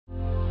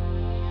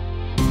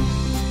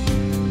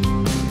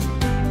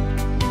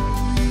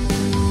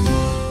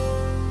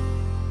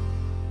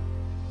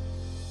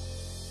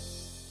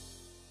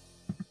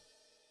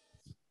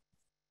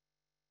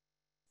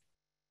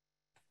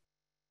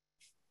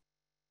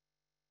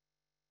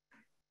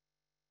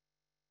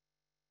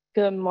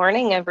Good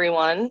morning,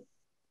 everyone.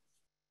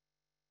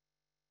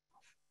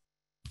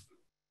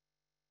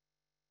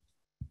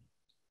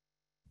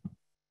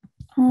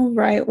 All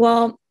right.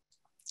 Well,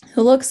 it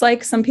looks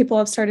like some people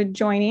have started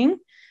joining.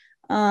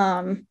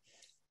 Like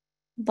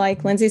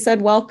Lindsay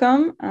said,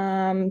 welcome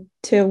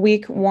to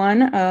week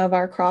one of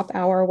our Crop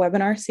Hour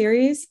webinar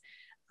series.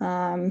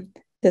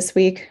 This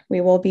week, we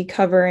will be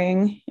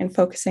covering and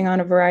focusing on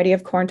a variety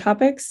of corn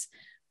topics.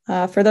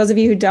 For those of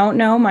you who don't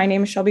know, my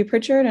name is Shelby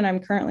Pritchard, and I'm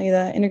currently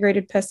the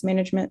Integrated Pest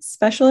Management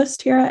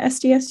Specialist here at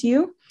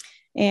SDSU.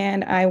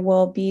 And I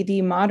will be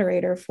the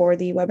moderator for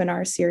the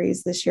webinar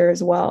series this year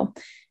as well.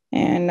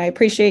 And I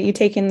appreciate you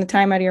taking the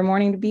time out of your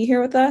morning to be here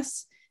with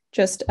us.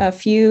 Just a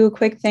few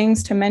quick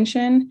things to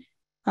mention.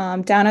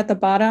 Down at the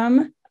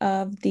bottom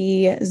of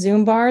the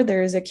Zoom bar,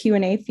 there's a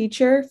Q&A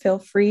feature. Feel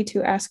free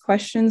to ask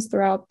questions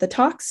throughout the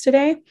talks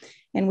today,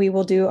 and we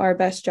will do our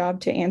best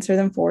job to answer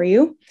them for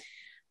you.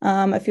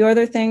 A few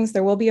other things,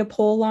 there will be a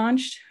poll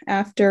launched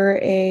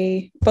after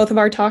both of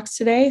our talks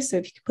today. So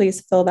if you could please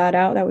fill that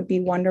out, that would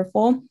be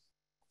wonderful.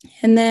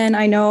 And then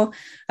I know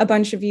a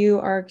bunch of you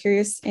are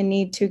curious and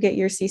need to get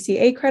your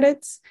CCA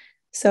credits.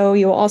 So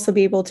you will also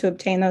be able to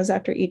obtain those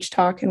after each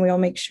talk, and we'll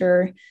make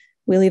sure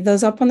we leave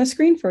those up on the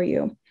screen for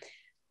you.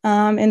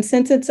 And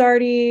since it's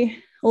already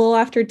a little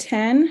after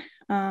 10,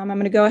 I'm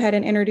going to go ahead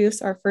and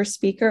introduce our first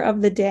speaker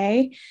of the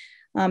day.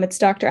 It's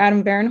Dr.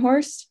 Adam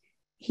Varenhorst.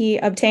 He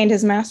obtained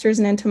his master's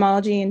in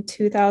entomology in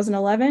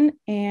 2011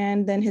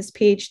 and then his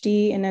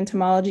PhD in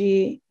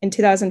entomology in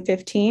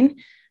 2015.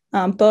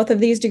 Both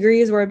of these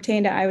degrees were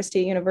obtained at Iowa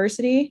State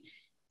University.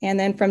 And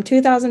then from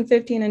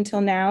 2015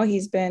 until now,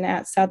 he's been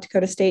at South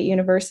Dakota State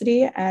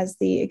University as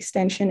the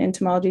Extension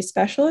Entomology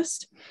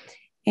Specialist.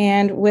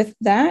 And with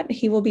that,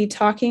 he will be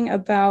talking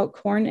about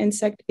corn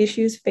insect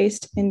issues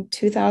faced in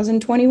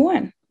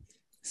 2021.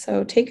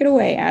 So take it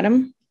away,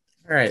 Adam.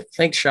 All right.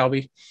 Thanks,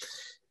 Shelby.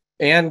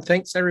 And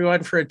thanks,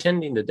 everyone, for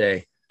attending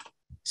today.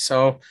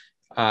 So,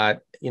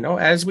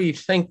 as we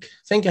think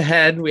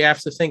ahead, we have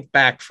to think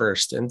back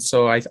first. And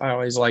so I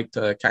always like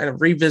to kind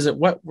of revisit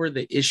what were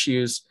the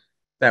issues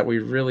that we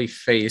really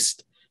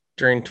faced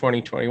during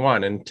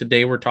 2021. And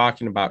today we're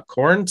talking about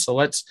corn. So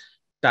let's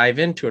dive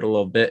into it a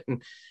little bit.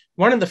 And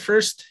one of the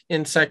first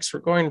insects we're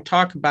going to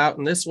talk about,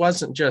 and this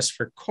wasn't just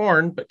for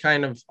corn, but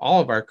kind of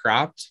all of our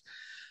crops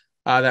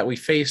that we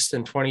faced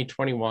in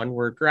 2021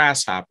 were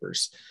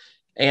grasshoppers.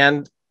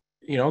 And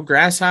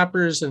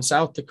grasshoppers in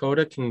South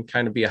Dakota can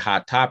kind of be a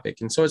hot topic.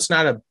 And so it's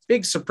not a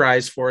big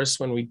surprise for us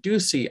when we do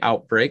see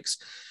outbreaks,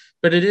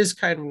 but it is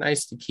kind of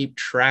nice to keep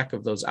track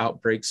of those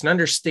outbreaks and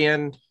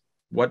understand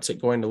what's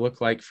it going to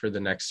look like for the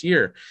next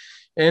year.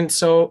 And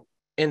so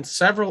in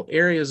several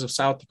areas of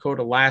South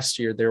Dakota last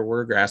year, there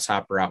were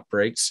grasshopper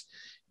outbreaks,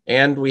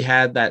 and we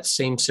had that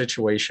same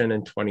situation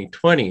in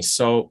 2020.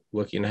 So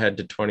looking ahead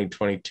to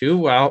 2022,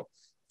 well,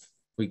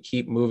 we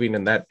keep moving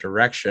in that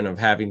direction of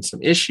having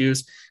some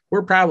issues.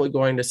 We're probably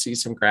going to see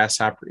some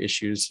grasshopper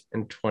issues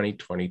in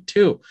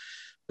 2022,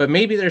 but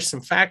maybe there's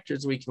some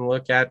factors we can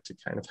look at to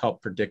kind of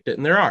help predict it.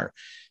 And there are.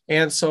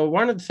 And so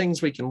one of the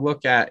things we can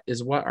look at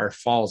is what our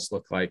falls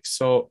look like.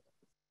 So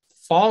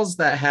falls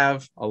that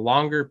have a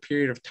longer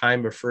period of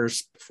time before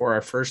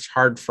our first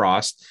hard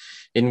frost,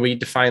 and we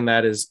define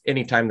that as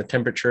anytime the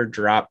temperature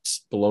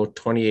drops below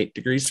 28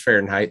 degrees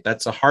Fahrenheit,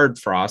 that's a hard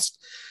frost.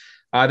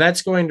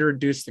 That's going to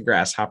reduce the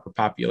grasshopper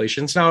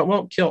populations. Now, it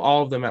won't kill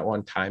all of them at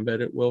one time,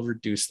 but it will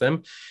reduce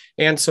them.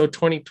 And so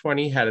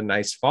 2020 had a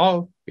nice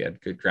fall. We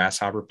had good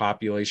grasshopper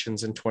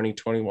populations in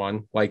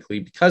 2021, likely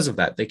because of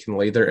that. They can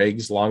lay their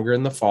eggs longer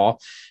in the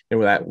fall,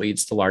 and that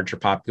leads to larger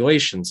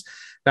populations.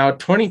 Now,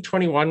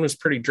 2021 was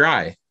pretty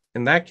dry,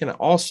 and that can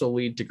also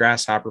lead to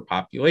grasshopper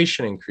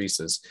population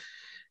increases.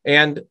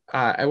 And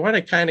I want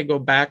to kind of go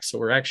back. So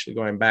we're actually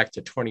going back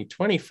to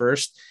 2020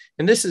 first.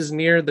 And this is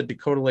near the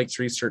Dakota Lakes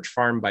Research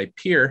Farm by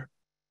Pierre.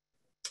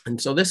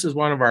 And so this is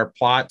one of our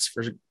plots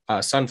for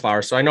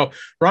sunflower. So I know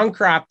wrong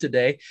crop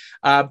today,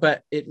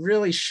 but it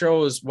really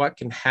shows what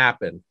can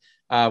happen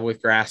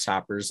with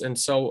grasshoppers. And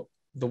so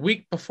the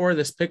week before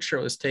this picture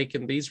was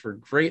taken, these were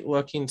great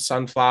looking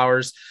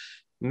sunflowers,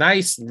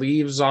 nice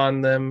leaves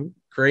on them,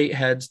 great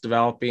heads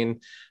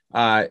developing.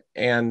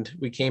 And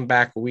we came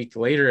back a week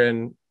later,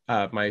 and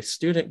my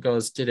student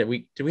goes, did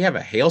we have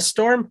a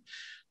hailstorm?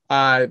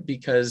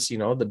 Because,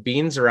 the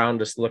beans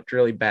around us looked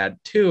really bad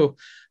too.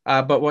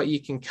 But what you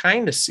can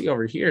kind of see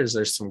over here is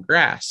there's some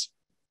grass.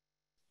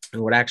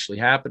 And what actually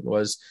happened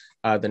was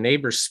the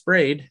neighbors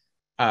sprayed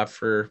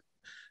for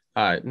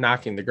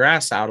knocking the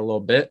grass out a little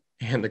bit,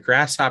 and the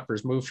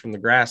grasshoppers moved from the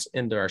grass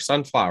into our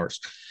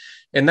sunflowers.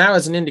 And that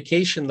was an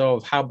indication, though,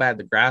 of how bad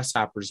the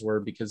grasshoppers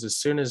were, because as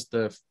soon as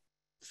the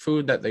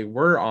food that they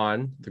were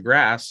on, the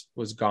grass,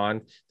 was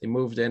gone, they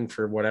moved in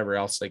for whatever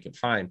else they could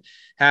find.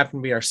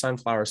 Happened to be our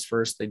sunflowers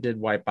first. They did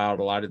wipe out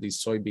a lot of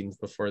these soybeans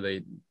before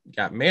they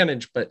got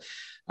managed, but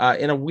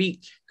in a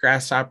week,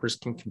 grasshoppers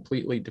can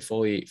completely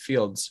defoliate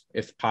fields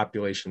if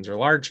populations are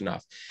large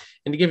enough.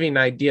 And to give you an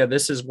idea,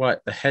 this is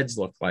what the heads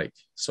look like.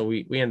 So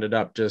we ended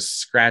up just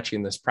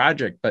scratching this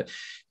project, but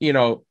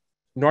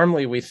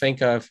normally we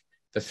think of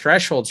The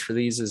thresholds for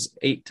these is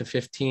 8 to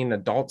 15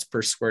 adults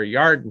per square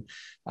yard.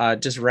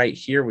 Just right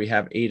here, we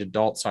have 8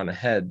 adults on a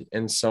head.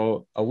 And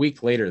so a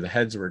week later, the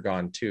heads were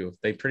gone too.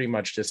 They pretty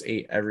much just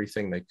ate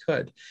everything they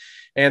could.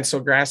 And so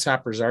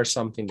grasshoppers are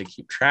something to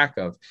keep track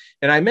of.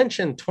 And I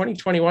mentioned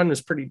 2021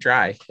 was pretty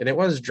dry, and it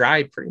was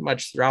dry pretty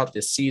much throughout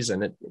this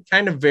season. It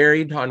kind of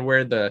varied on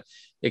where the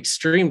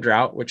extreme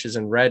drought, which is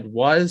in red,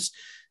 was.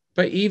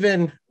 But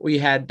even we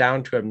had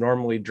down to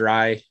abnormally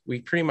dry.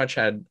 We pretty much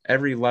had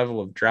every level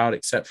of drought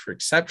except for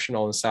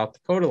exceptional in South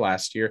Dakota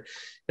last year.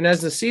 And as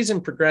the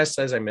season progressed,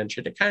 as I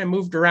mentioned, it kind of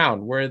moved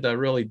around where the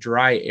really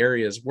dry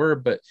areas were.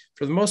 But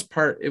for the most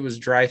part, it was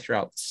dry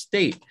throughout the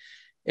state.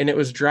 And it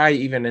was dry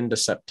even into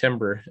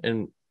September.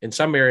 And in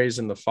some areas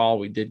in the fall,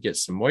 we did get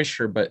some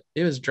moisture, but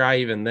it was dry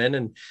even then.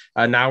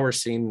 And now we're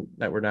seeing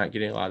that we're not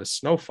getting a lot of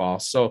snowfall.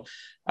 So,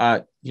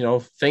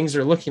 things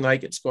are looking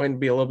like it's going to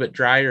be a little bit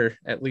drier,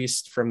 at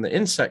least from the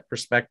insect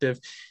perspective.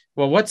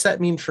 Well, what's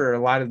that mean for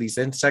a lot of these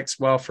insects?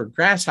 Well, for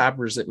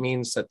grasshoppers, it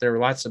means that there are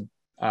lots of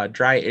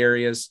dry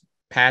areas,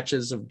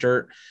 patches of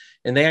dirt,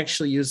 and they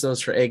actually use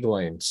those for egg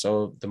laying.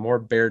 So the more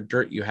bare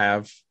dirt you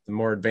have, the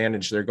more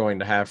advantage they're going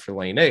to have for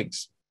laying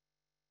eggs.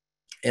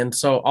 And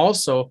so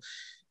also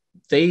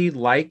they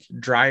like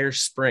drier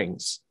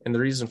springs. And the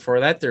reason for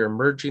that, they're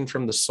emerging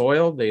from the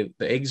soil. The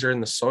eggs are in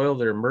the soil.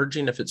 They're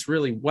emerging. If it's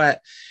really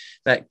wet,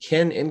 that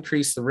can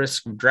increase the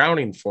risk of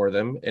drowning for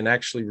them and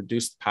actually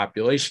reduce the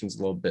populations a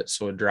little bit.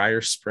 So a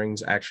drier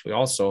spring's actually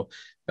also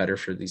better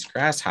for these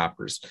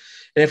grasshoppers.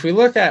 And if we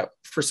look at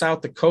for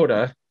South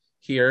Dakota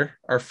here,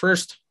 our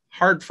first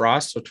hard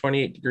frost, so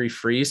 28-degree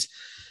freeze,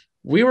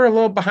 we were a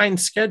little behind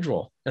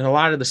schedule in a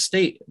lot of the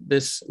state.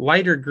 This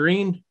lighter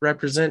green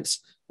represents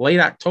late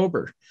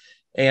October.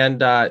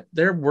 And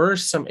there were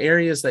some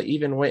areas that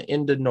even went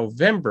into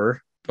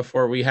November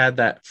before we had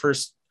that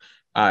first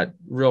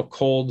real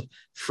cold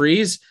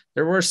freeze.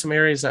 There were some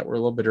areas that were a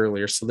little bit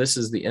earlier. So this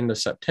is the end of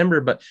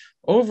September. But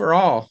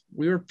overall,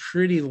 we were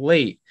pretty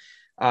late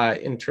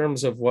in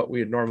terms of what we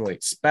would normally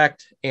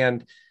expect.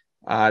 And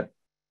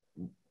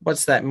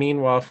what's that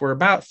mean? Well, if we're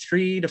about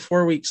 3 to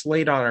 4 weeks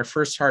late on our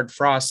first hard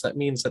frost, that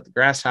means that the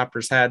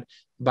grasshoppers had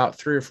about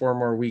 3 or 4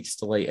 more weeks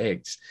to lay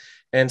eggs.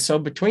 And so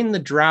between the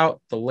drought,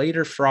 the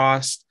later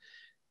frost,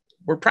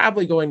 we're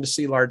probably going to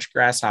see large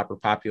grasshopper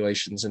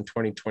populations in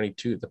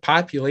 2022. The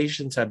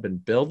populations have been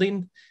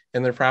building,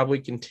 and they're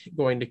probably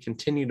going to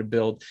continue to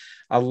build.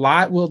 A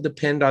lot will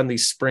depend on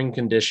these spring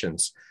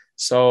conditions.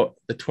 So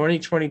the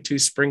 2022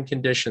 spring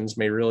conditions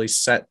may really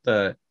set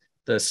the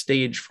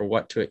stage for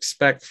what to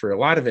expect for a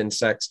lot of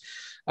insects,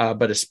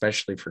 but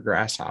especially for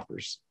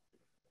grasshoppers.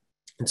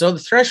 And so the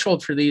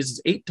threshold for these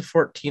is 8 to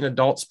 14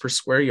 adults per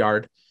square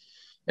yard.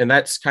 And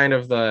that's kind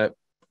of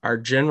our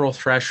general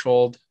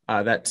threshold.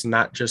 That's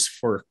not just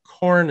for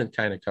corn. It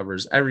kind of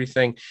covers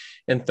everything.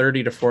 And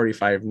 30 to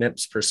 45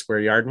 nips per square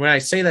yard. And when I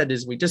say that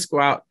is we just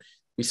go out,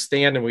 we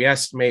stand and we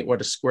estimate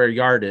what a square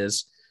yard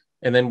is.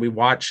 And then we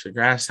watch the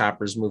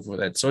grasshoppers move with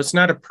it. So it's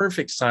not a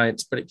perfect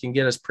science, but it can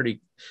get us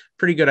pretty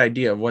good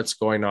idea of what's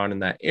going on in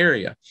that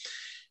area.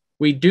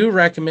 We do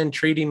recommend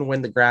treating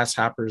when the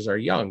grasshoppers are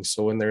young.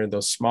 So when they're in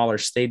those smaller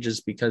stages,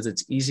 because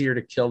it's easier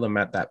to kill them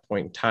at that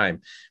point in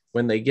time.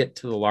 When they get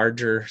to the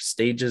larger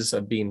stages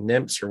of being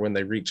nymphs or when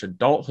they reach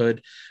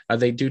adulthood,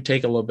 they do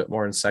take a little bit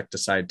more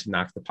insecticide to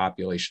knock the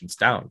populations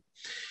down.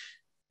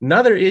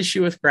 Another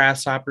issue with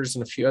grasshoppers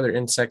and a few other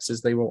insects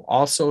is they will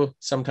also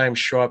sometimes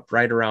show up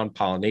right around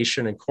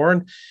pollination and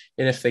corn.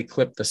 And if they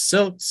clip the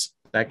silks,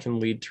 that can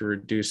lead to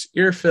reduced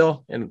ear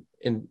fill and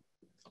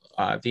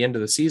at the end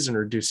of the season,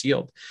 reduce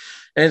yield.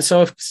 And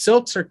so if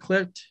silks are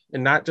clipped,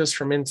 and not just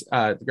from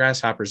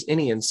grasshoppers,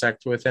 any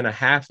insect within a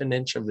half an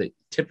inch of the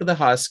tip of the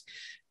husk,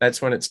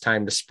 that's when it's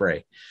time to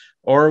spray.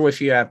 Or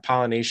if you have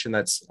pollination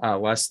that's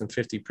less than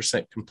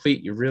 50%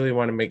 complete, you really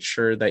want to make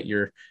sure that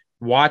you're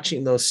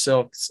watching those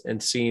silks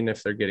and seeing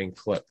if they're getting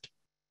clipped.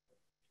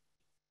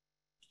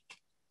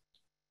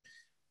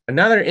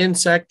 Another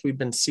insect we've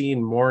been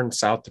seeing more in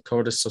South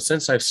Dakota. So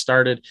since I've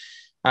started,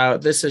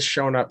 this has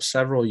shown up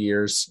several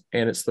years,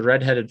 and it's the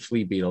red-headed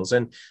flea beetles.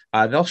 And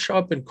they'll show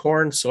up in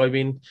corn,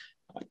 soybean.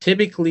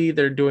 Typically,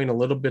 they're doing a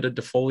little bit of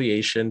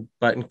defoliation,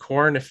 but in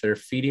corn, if they're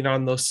feeding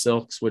on those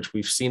silks, which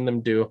we've seen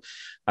them do,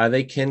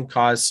 they can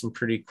cause some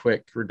pretty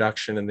quick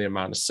reduction in the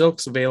amount of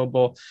silks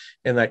available,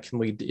 and that can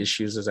lead to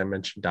issues, as I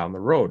mentioned, down the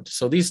road.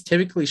 So these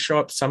typically show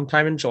up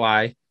sometime in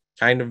July,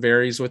 kind of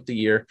varies with the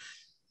year.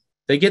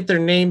 They get their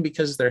name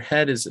because their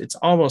head it's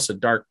almost a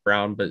dark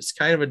brown, but it's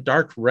kind of a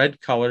dark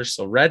red color,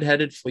 so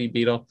red-headed flea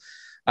beetle.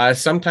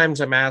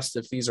 Sometimes I'm asked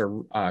if these are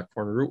corn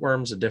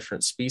rootworms, a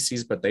different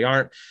species, but they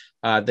aren't.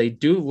 They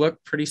do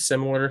look pretty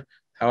similar.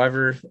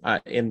 However,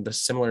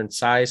 similar in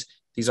size,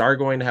 these are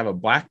going to have a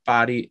black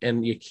body,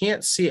 and you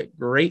can't see it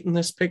great in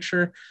this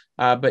picture,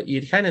 but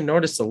you kind of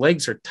notice the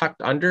legs are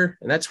tucked under,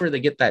 and that's where they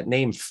get that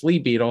name flea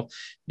beetle,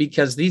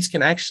 because these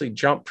can actually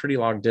jump pretty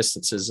long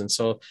distances. And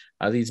so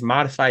these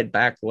modified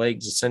back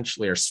legs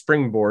essentially are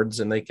springboards,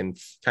 and they can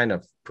kind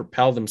of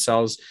propel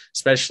themselves,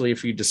 especially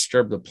if you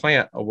disturb the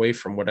plant away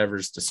from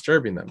whatever's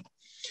disturbing them.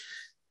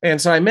 And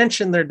so I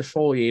mentioned they're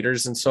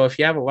defoliators. And so if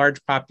you have a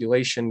large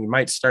population, you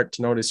might start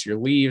to notice your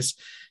leaves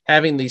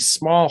having these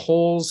small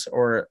holes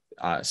or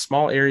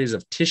small areas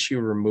of tissue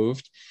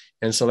removed.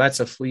 And so that's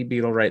a flea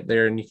beetle right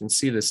there. And you can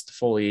see this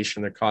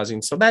defoliation they're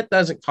causing. So that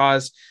doesn't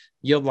cause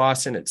yield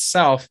loss in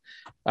itself,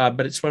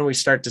 but it's when we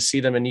start to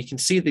see them. And you can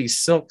see these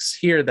silks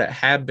here that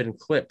have been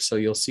clipped. So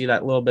you'll see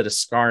that little bit of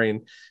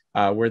scarring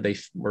where they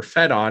were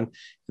fed on.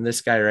 And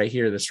this guy right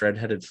here, this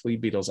red-headed flea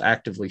beetle, is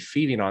actively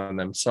feeding on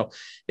them. So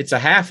it's a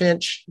 1/2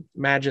 inch.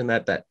 Imagine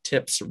that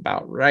tip's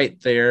about right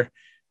there,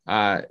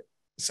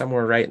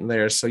 somewhere right in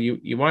there. So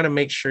you want to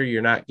make sure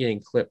you're not getting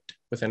clipped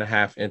within a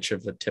 1/2 inch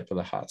of the tip of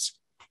the husk.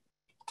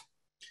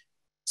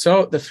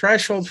 So the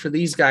threshold for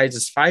these guys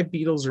is 5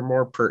 beetles or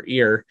more per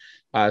ear.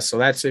 So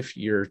that's if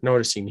you're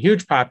noticing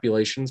huge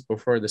populations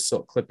before the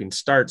silk clipping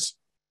starts,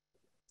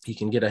 you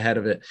can get ahead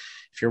of it.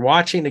 If you're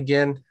watching,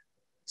 again,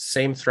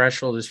 same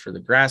threshold as for the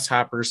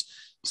grasshoppers.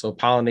 So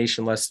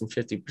pollination less than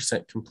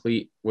 50%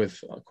 complete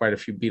with quite a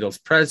few beetles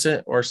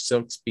present, or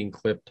silks being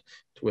clipped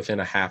to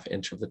within a 1/2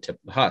 inch of the tip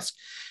of the husk.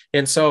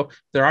 And so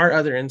there are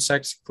other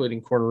insects,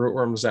 including corn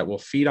rootworms, that will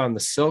feed on the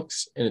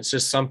silks. And it's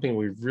just something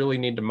we really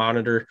need to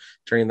monitor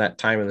during that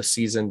time of the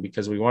season,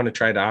 because we want to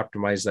try to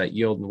optimize that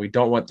yield. And we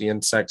don't want the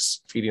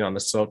insects feeding on the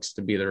silks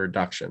to be the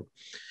reduction.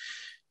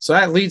 So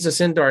that leads us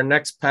into our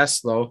next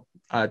pest, though.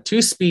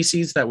 2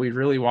 species that we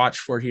really watch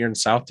for here in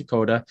South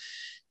Dakota.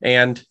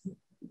 And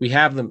we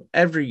have them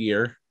every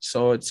year.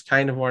 So it's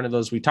kind of one of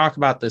those, we talk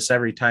about this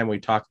every time we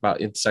talk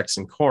about insects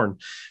and corn,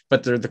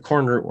 but they're the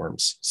corn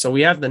rootworms. So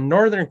we have the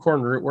northern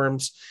corn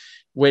rootworms,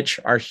 which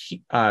are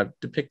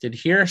depicted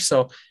here.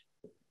 So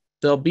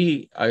there'll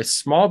be a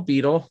small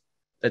beetle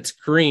that's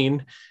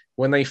green.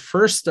 When they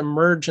first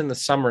emerge in the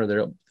summer,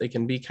 they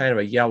can be kind of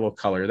a yellow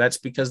color. That's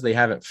because they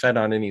haven't fed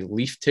on any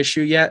leaf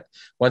tissue yet.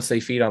 Once they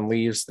feed on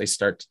leaves, they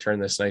start to turn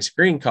this nice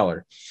green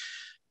color.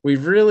 We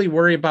really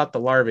worry about the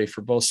larvae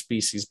for both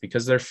species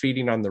because they're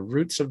feeding on the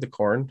roots of the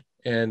corn,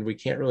 and we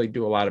can't really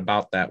do a lot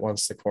about that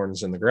once the corn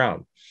is in the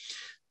ground.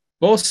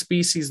 Both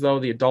species, though,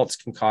 the adults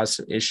can cause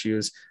some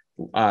issues,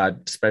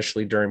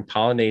 especially during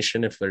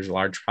pollination. If there's a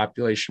large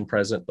population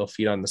present, they'll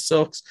feed on the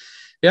silks.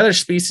 The other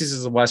species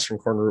is the western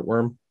corn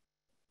rootworm,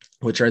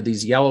 which are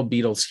these yellow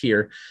beetles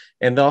here,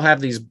 and they'll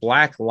have these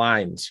black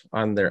lines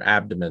on their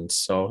abdomens.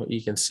 So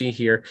you can see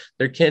here,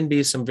 there can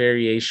be some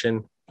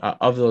variation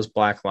of those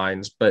black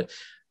lines, but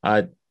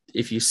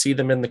if you see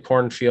them in the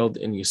cornfield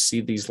and you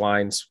see these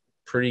lines,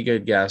 pretty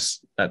good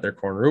guess that they're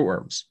corn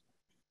rootworms.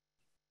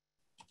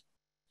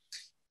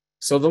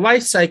 So the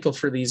life cycle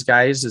for these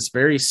guys is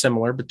very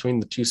similar between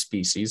the 2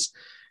 species.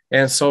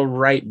 And so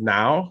right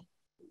now,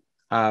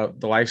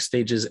 the life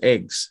stage is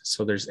eggs.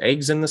 So there's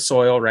eggs in the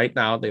soil right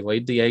now. They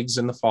laid the eggs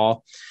in the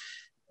fall.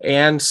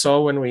 And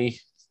so when we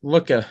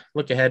look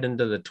ahead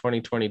into the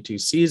 2022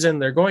 season,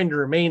 they're going to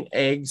remain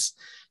eggs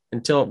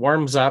until it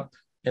warms up.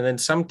 And then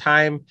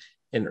sometime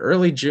in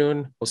early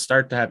June, we'll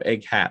start to have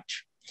egg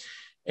hatch.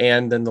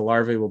 And then the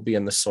larvae will be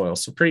in the soil.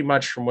 So pretty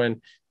much from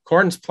when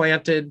corn's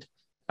planted,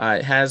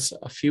 it has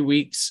a few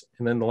weeks,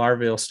 and then the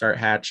larvae will start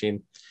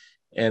hatching.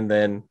 And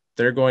then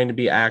they're going to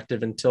be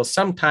active until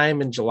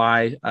sometime in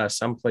July,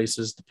 some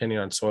places, depending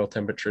on soil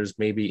temperatures,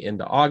 maybe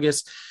into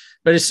August.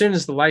 But as soon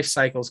as the life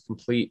cycle is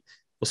complete,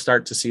 we'll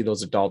start to see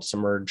those adults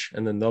emerge,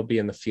 and then they'll be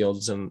in the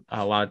fields. And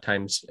a lot of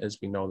times, as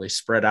we know, they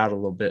spread out a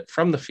little bit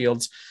from the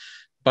fields,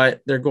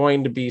 but they're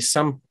going to be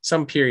some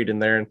period in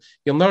there. And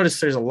you'll notice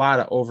there's a lot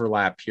of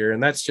overlap here.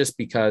 And that's just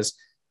because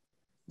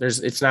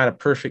it's not a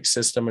perfect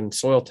system, and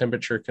soil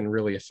temperature can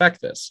really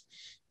affect this.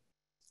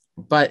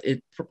 But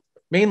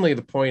mainly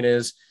the point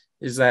is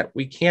that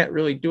we can't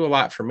really do a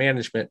lot for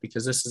management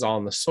because this is all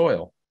in the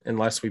soil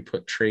unless we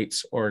put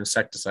traits or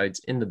insecticides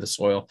into the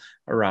soil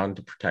around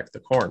to protect the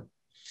corn.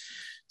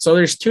 So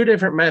there's 2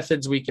 different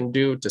methods we can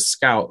do to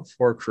scout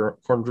for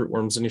corn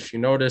rootworms. And if you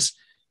notice,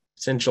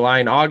 it's in July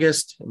and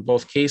August in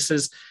both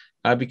cases,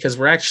 because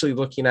we're actually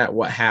looking at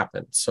what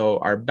happened. So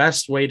our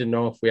best way to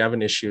know if we have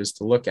an issue is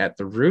to look at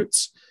the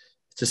roots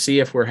to see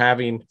if we're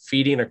having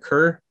feeding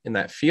occur in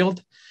that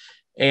field.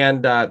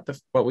 And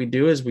what we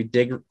do is we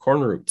dig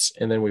corn roots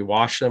and then we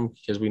wash them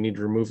because we need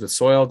to remove the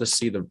soil to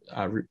see the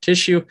root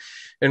tissue.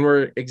 And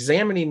we're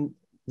examining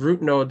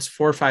root nodes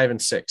 4, 5,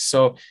 and 6.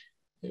 So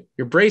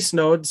your brace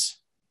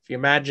nodes, if you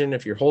imagine,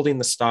 if you're holding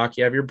the stalk,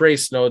 you have your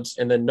brace nodes,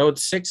 and then node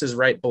 6 is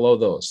right below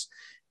those,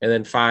 and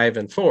then 5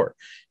 and 4.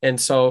 And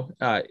so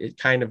it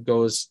kind of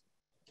goes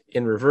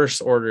in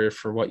reverse order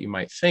for what you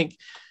might think.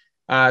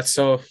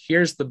 So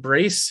here's the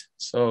brace.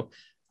 So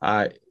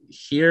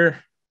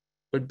here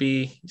would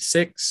be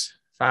 6,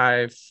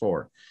 5,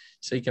 4.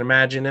 So you can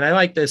imagine, and I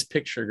like this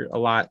picture a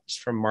lot. It's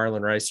from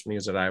Marlon Rice when he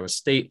was at Iowa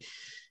State.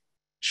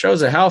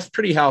 Shows a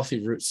pretty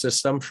healthy root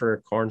system for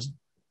a corn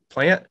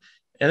plant.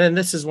 And then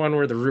this is one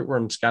where the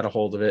rootworms got a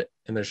hold of it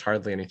and there's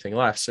hardly anything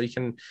left. So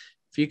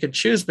if you could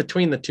choose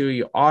between the 2,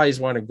 you always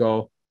want to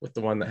go with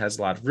the one that has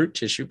a lot of root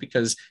tissue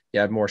because you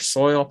have more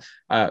soil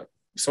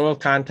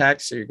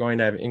contact. So you're going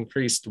to have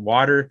increased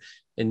water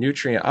and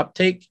nutrient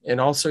uptake. And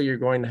also you're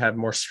going to have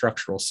more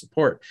structural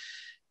support.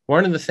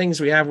 One of the things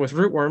we have with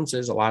rootworms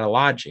is a lot of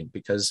lodging,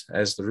 because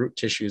as the root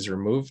tissue is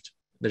removed,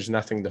 there's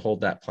nothing to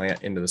hold that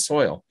plant into the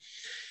soil.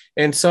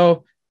 And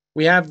so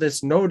we have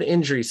this node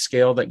injury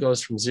scale that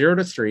goes from 0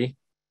 to 3.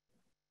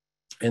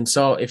 And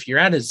so if you're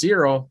at a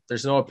 0,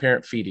 there's no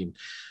apparent feeding,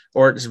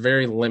 or it's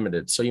very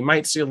limited. So you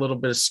might see a little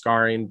bit of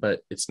scarring,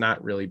 but it's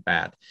not really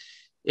bad.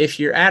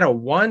 If you're at a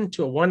 1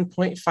 to a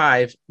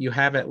 1.5, you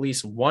have at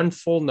least one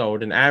full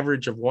node, an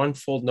average of one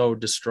full node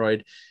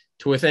destroyed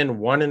to within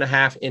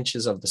 1.5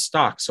 inches of the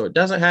stalk. So it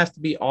doesn't have to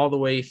be all the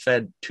way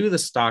fed to the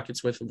stalk.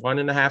 It's with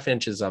 1.5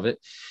 inches of it.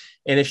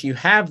 And if you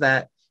have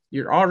that,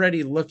 you're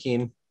already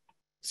looking,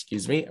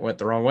 excuse me, I went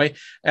the wrong way,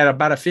 at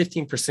about a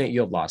 15%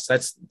 yield loss.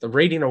 That's the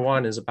rating of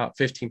 1 is about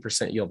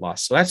 15% yield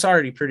loss. So that's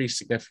already pretty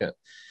significant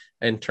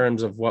in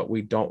terms of what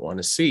we don't want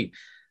to see.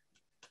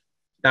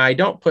 Now, I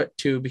don't put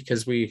 2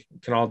 because we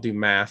can all do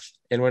math.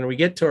 And when we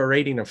get to a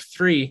rating of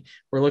 3,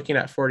 we're looking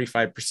at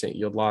 45%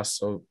 yield loss.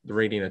 So the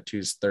rating of 2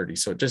 is 30.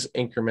 So it just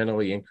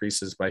incrementally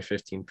increases by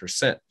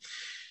 15%.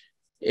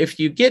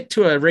 If you get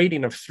to a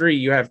rating of 3,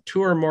 you have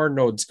 2 or more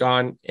nodes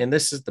gone. And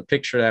this is the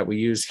picture that we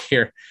use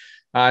here.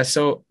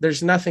 So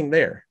there's nothing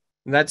there.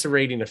 And that's a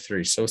rating of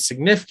 3. So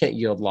significant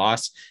yield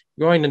loss.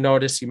 You're going to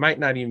notice you might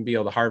not even be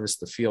able to harvest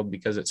the field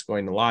because it's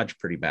going to lodge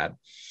pretty bad.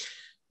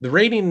 The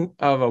rating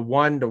of a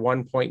 1 to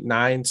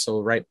 1.9,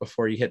 so right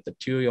before you hit the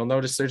 2, you'll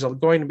notice there's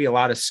going to be a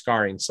lot of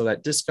scarring. So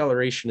that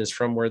discoloration is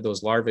from where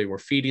those larvae were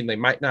feeding. They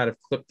might not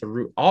have clipped the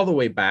root all the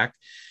way back,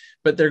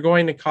 but they're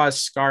going to cause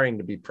scarring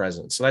to be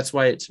present. So that's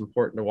why it's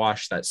important to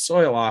wash that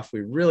soil off. We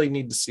really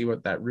need to see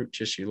what that root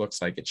tissue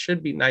looks like. It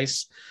should be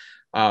nice,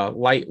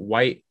 light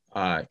white,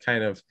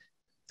 kind of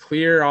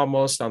clear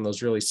almost on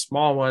those really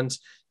small ones.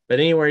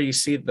 But anywhere you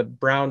see the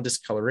brown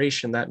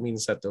discoloration, that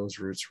means that those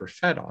roots were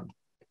fed on.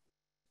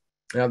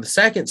 Now, the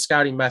second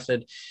scouting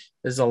method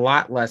is a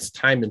lot less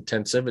time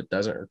intensive. It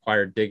doesn't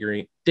require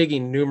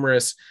digging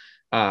numerous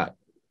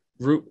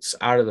roots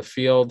out of the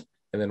field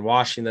and then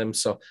washing them.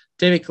 So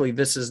typically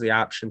this is the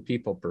option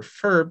people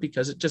prefer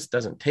because it just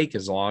doesn't take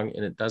as long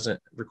and it doesn't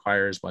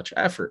require as much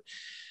effort.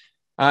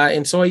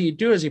 And so what you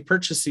do is you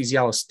purchase these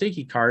yellow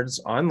sticky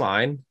cards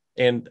online.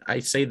 And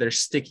I say they're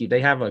sticky.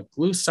 They have a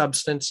glue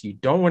substance you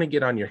don't want to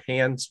get on your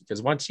hands, because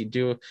once you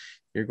do,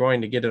 you're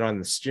going to get it on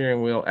the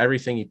steering wheel.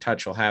 Everything you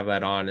touch will have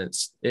that on.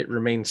 It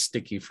remains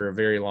sticky for a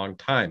very long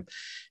time.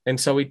 And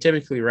so we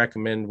typically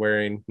recommend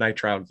wearing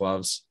nitrile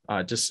gloves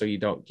just so you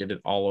don't get it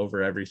all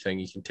over everything.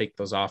 You can take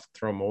those off,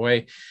 throw them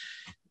away.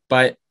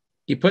 But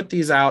you put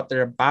these out,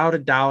 they're about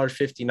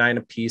 $1.59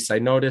 a piece. I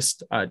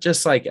noticed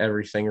just like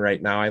everything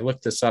right now, I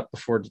looked this up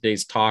before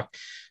today's talk.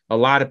 A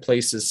lot of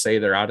places say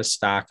they're out of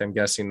stock. I'm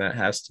guessing that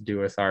has to do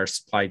with our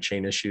supply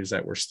chain issues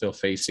that we're still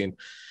facing.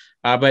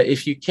 But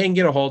if you can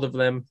get a hold of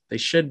them, they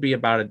should be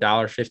about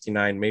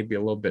 $1.59, maybe a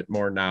little bit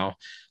more now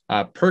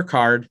per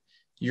card.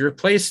 You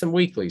replace them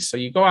weekly. So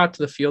you go out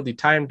to the field, you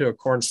tie them to a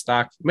corn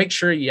stalk, make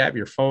sure you have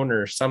your phone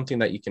or something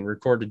that you can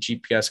record a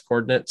GPS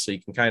coordinate so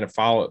you can kind of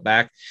follow it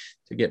back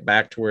to get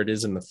back to where it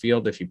is in the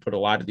field if you put a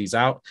lot of these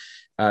out.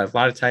 A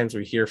lot of times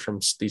we hear from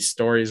these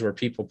stories where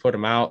people put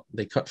them out,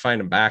 they couldn't find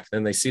them back,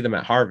 then they see them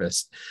at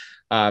harvest.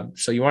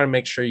 So you want to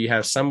make sure you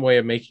have some way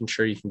of making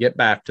sure you can get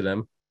back to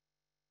them,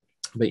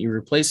 but you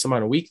replace them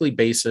on a weekly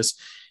basis.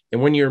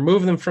 And when you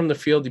remove them from the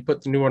field, you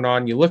put the new one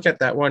on, you look at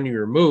that one you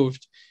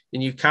removed,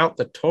 and you count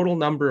the total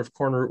number of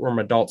corn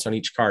rootworm adults on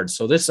each card.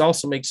 So this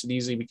also makes it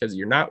easy because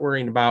you're not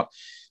worrying about,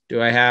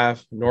 do I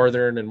have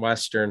northern and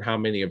western, how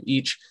many of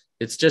each?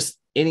 It's just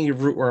any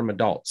rootworm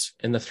adults.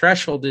 And the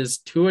threshold is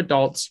 2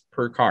 adults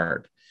per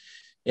card.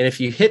 And if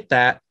you hit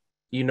that,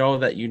 you know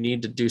that you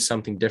need to do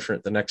something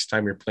different the next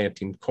time you're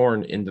planting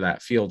corn into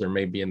that field, or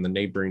maybe in the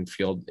neighboring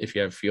field if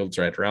you have fields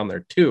right around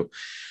there too.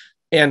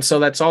 And so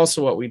that's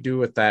also what we do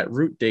with that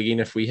root digging.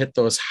 If we hit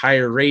those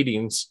higher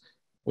ratings,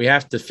 we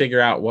have to figure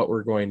out what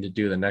we're going to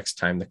do the next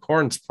time the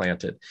corn's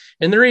planted.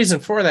 And the reason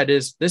for that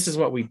is this is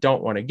what we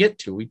don't want to get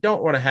to. We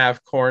don't want to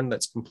have corn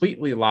that's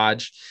completely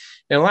lodged.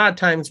 And a lot of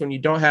times when you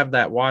don't have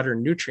that water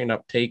and nutrient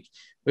uptake,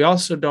 we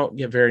also don't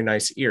get very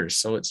nice ears.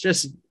 So it's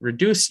just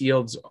reduced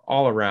yields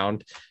all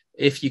around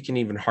if you can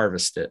even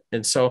harvest it.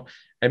 And so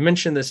I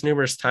mentioned this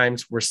numerous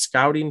times, we're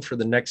scouting for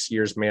the next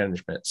year's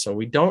management. So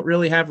we don't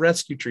really have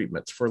rescue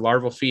treatments for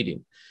larval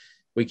feeding.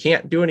 We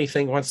can't do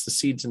anything once the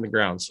seed's in the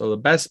ground. So the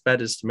best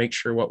bet is to make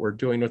sure what we're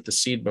doing with the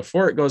seed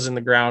before it goes in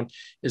the ground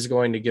is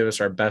going to give us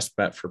our best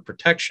bet for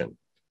protection.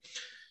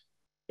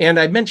 And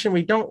I mentioned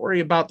we don't worry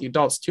about the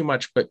adults too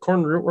much, but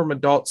corn rootworm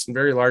adults in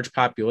very large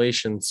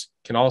populations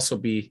can also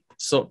be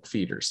silk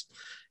feeders.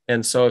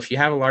 And so if you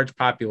have a large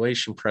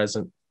population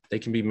present, they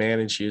can be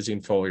managed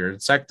using foliar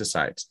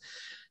insecticides.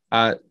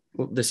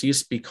 This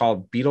used to be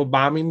called beetle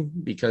bombing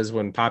because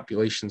when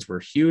populations were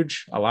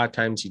huge, a lot of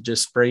times you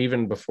just spray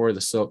even before the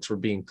silks were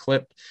being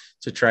clipped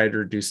to try to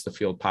reduce the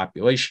field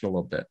population a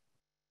little bit.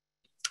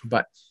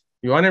 But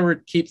you want to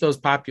keep those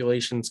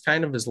populations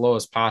kind of as low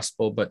as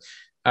possible. But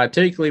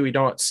typically, we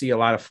don't see a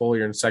lot of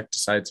foliar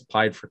insecticides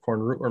applied for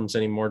corn rootworms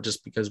anymore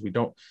just because we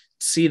don't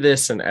see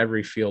this in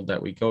every field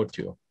that we go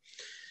to.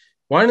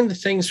 One of the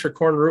things for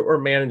corn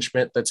rootworm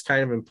management that's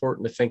kind of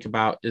important to think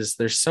about is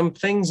there's some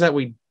things that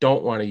we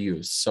don't want to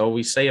use. So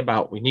we say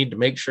about we need to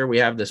make sure we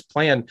have this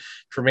plan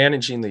for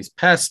managing these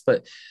pests,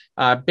 but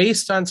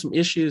based on some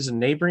issues in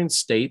neighboring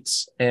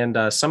states and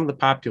some of the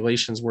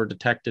populations were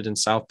detected in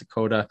South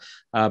Dakota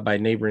by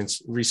neighboring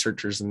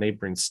researchers in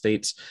neighboring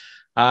states.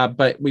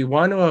 But we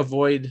want to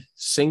avoid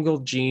single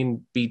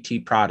gene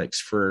BT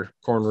products for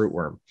corn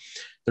rootworm.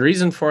 The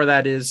reason for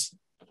that is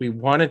we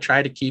want to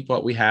try to keep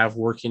what we have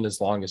working as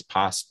long as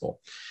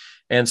possible.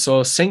 And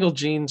so single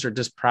genes are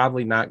just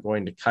probably not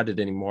going to cut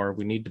it anymore.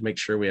 We need to make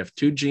sure we have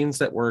 2 genes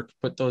that work,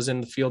 put those in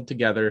the field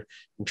together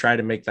and try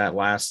to make that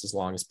last as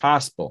long as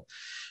possible.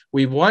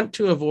 We want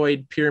to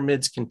avoid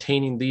pyramids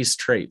containing these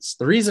traits.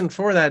 The reason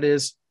for that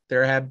is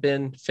there have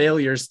been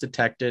failures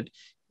detected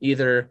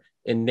either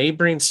in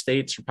neighboring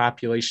states or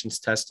populations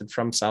tested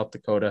from South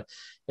Dakota.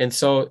 And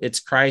so it's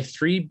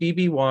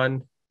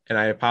Cry3BB1, and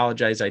I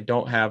apologize, I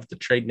don't have the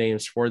trade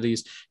names for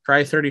these,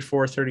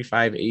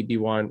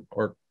 Cry3435AB1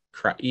 or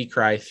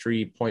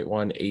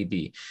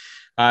eCry3.1AB.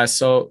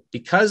 So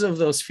because of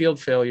those field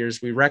failures,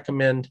 we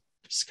recommend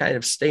just kind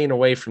of staying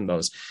away from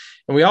those.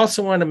 And we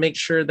also want to make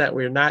sure that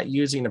we're not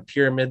using a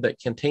pyramid that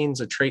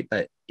contains a trait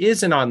that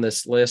isn't on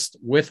this list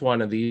with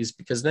one of these,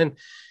 because then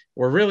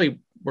we're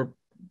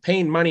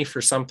paying money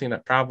for something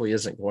that probably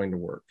isn't going to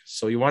work.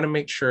 So you want to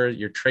make sure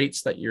your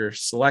traits that you're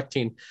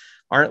selecting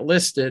aren't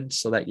listed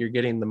so that you're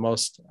getting the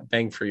most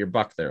bang for your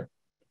buck there.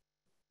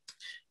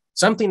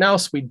 Something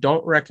else we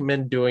don't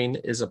recommend doing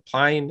is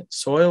applying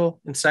soil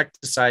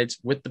insecticides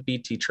with the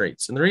BT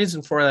traits. And the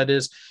reason for that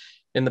is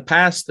in the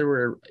past, there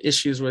were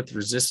issues with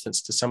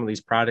resistance to some of these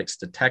products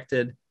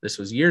detected. This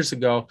was years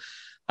ago.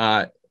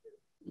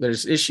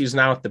 There's issues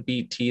now with the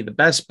BT. The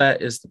best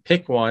bet is to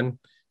pick one,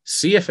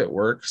 see if it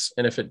works.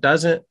 And if it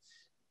doesn't,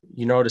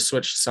 to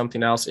switch to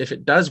something else. If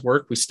it does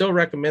work, we still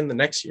recommend the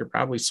next year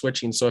probably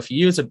switching. So if you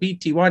use a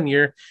BT one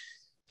year,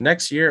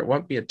 next year, it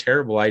won't be a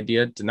terrible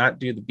idea to not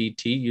do the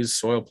BT, use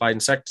soil applied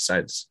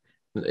insecticides.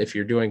 If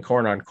you're doing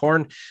corn on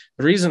corn,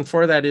 the reason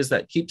for that is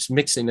that keeps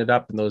mixing it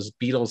up and those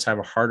beetles have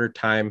a harder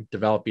time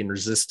developing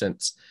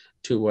resistance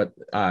to what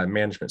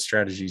management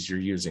strategies you're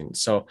using.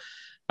 So,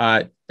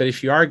 but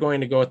if you are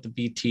going to go with the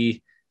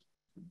BT,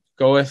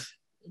 go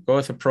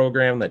with a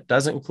program that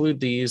doesn't include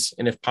these,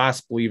 and if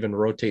possible, even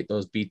rotate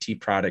those BT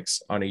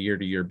products on a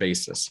year-to-year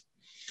basis.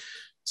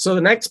 So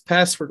the next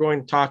pest we're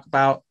going to talk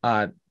about,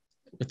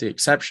 with the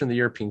exception of the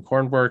European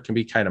corn borer, can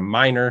be kind of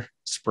minor,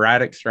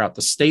 sporadic throughout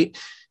the state.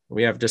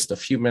 We have just a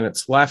few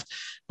minutes left,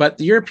 but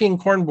the European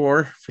corn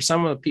borer, for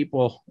some of the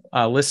people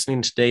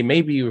listening today,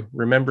 maybe you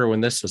remember when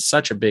this was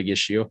such a big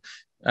issue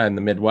in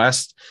the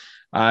Midwest.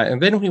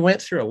 And then we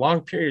went through a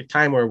long period of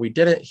time where we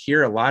didn't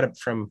hear a lot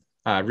from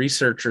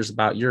researchers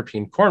about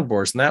European corn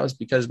borers. And that was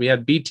because we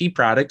had BT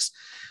products,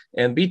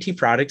 and BT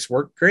products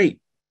worked great.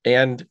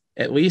 And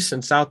at least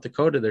in South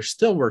Dakota, they're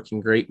still working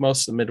great.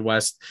 Most of the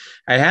Midwest,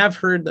 I have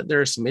heard that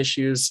there are some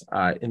issues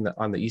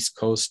on the East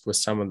Coast with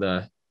some of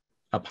the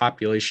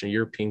population of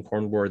European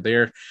corn borer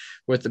there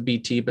with the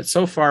BT, but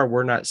so far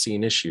we're not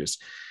seeing issues.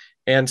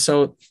 And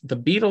so the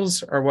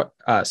beetles are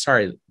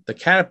the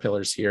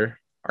caterpillars here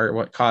are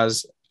what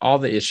cause all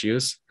the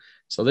issues.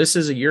 So this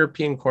is a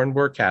European corn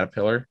borer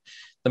caterpillar.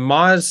 The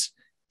moths,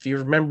 if you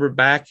remember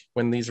back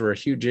when these were a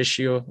huge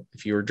issue,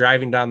 if you were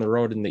driving down the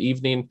road in the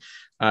evening,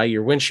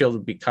 your windshield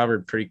would be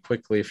covered pretty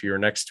quickly if you were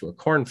next to a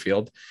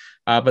cornfield.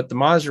 But the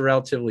moths are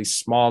relatively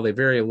small. They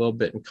vary a little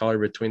bit in color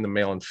between the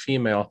male and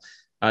female.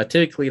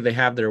 Typically, they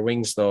have their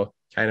wings, though,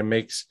 kind of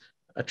makes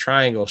a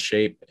triangle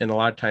shape. And a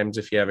lot of times,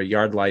 if you have a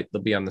yard light,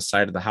 they'll be on the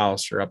side of the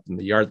house or up in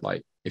the yard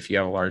light if you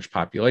have a large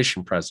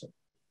population present.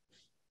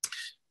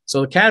 So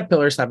the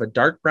caterpillars have a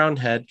dark brown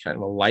head, kind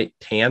of a light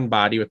tan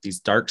body with these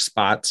dark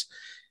spots,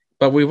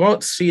 but we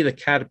won't see the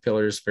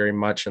caterpillars very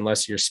much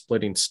unless you're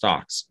splitting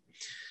stalks.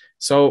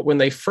 So when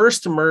they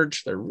first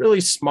emerge, they're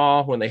really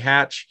small. When they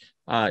hatch,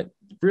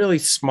 really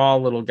small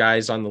little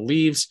guys on the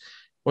leaves.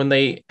 When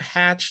they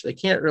hatch, they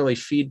can't really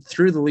feed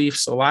through the leaf.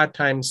 So a lot of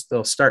times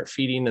they'll start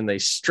feeding and they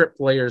strip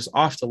layers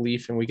off the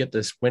leaf and we get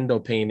this window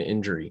pane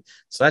injury.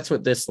 So that's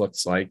what this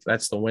looks like.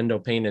 That's the window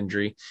pane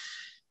injury.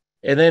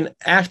 And then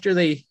after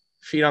they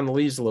feed on the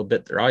leaves a little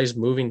bit, they're always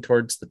moving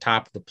towards the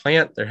top of the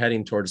plant. They're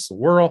heading towards the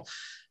whorl.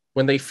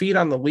 When they feed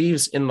on the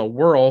leaves in the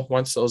whorl,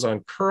 once those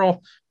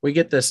uncurl, we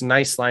get this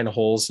nice line of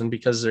holes. And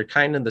because they're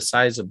kind of the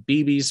size of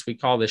BBs, we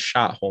call this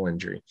shot hole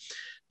injury.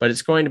 But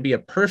it's going to be a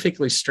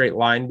perfectly straight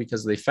line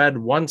because they fed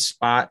one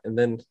spot. And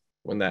then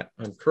when that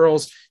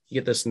uncurls, you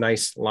get this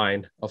nice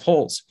line of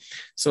holes.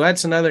 So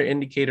that's another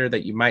indicator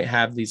that you might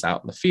have these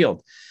out in the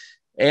field.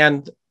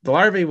 And the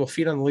larvae will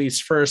feed on the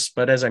leaves first,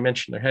 but as I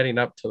mentioned, they're heading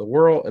up to the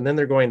whorl and then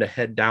they're going to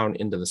head down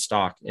into the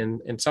stalk.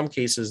 And in some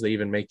cases, they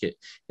even make it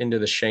into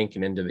the shank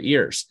and into the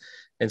ears.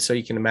 And so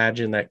you can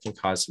imagine that can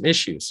cause some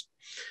issues.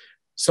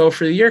 So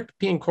for the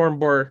European corn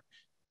borer,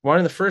 one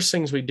of the first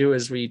things we do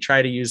is we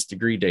try to use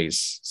degree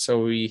days.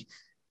 So we,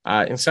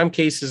 in some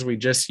cases, we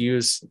just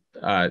use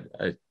a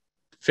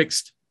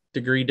fixed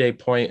degree day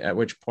point, at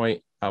which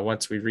point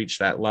once we reach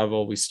that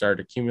level, we start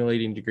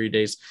accumulating degree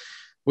days.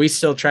 We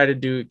still try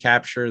to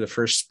capture the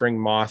first spring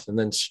moth and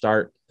then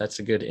start. That's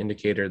a good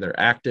indicator they're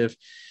active.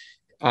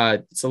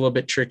 It's a little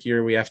bit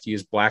trickier. We have to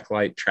use black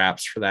light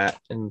traps for that.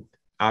 And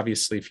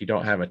obviously, if you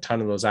don't have a ton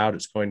of those out,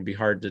 it's going to be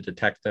hard to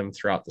detect them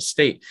throughout the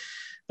state.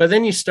 But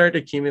then you start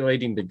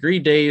accumulating degree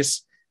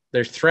days.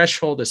 Their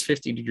threshold is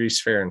 50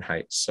 degrees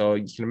Fahrenheit. So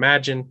you can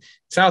imagine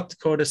South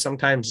Dakota,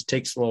 sometimes it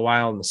takes a little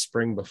while in the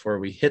spring before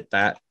we hit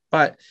that.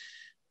 But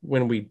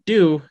when we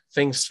do,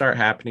 things start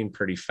happening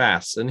pretty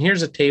fast. And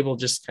here's a table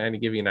just kind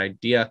of give you an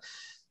idea.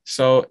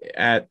 So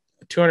at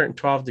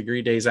 212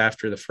 degree days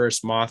after the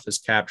first moth is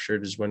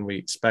captured is when we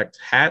expect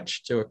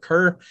hatch to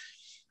occur.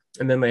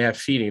 And then they have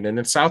feeding. And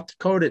in South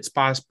Dakota, it's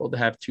possible to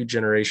have 2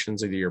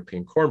 generations of the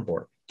European corn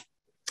borer.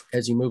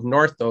 As you move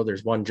north, though,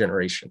 there's 1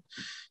 generation.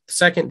 The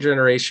second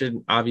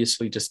generation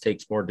obviously just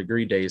takes more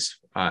degree days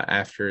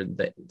after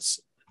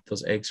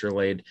those eggs are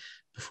laid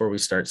before we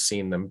start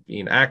seeing them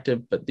being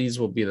active, but these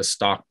will be the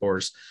stock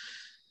borers.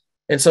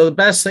 And so the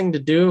best thing to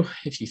do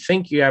if you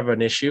think you have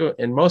an issue,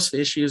 and most of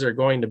the issues are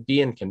going to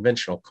be in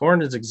conventional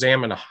corn, is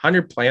examine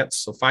 100 plants,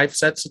 so 5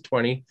 sets of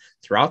 20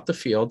 throughout the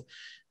field.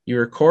 You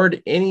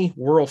record any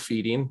whirl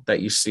feeding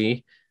that you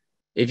see.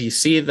 If you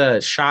see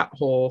the shot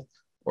hole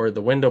or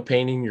the window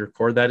painting, you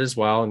record that as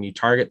well, and you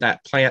target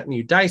that plant and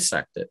you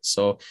dissect it.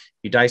 So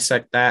you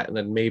dissect that, and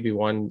then maybe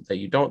one that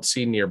you don't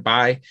see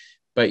nearby,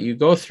 but you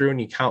go through and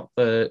you count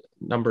the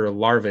number of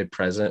larvae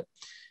present.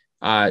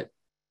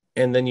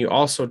 And then you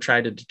also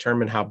try to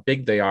determine how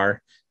big they are,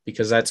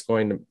 because that's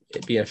going to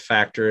be a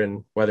factor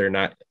in whether or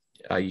not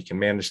you can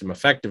manage them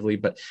effectively.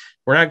 But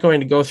we're not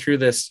going to go through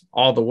this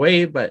all the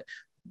way, but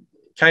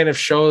kind of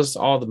shows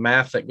all the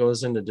math that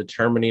goes into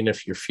determining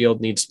if your field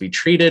needs to be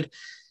treated.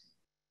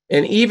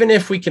 And even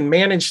if we can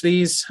manage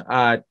these,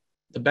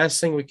 the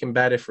best thing we can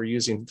bet if we're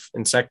using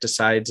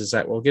insecticides is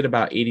that we'll get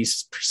about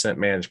 80%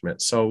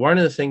 management. So one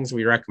of the things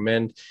we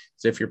recommend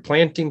is if you're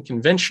planting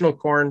conventional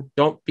corn,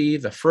 don't be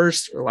the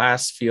first or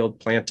last field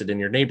planted in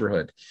your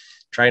neighborhood.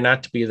 Try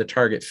not to be the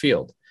target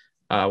field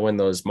when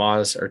those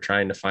moths are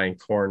trying to find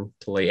corn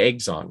to lay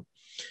eggs on.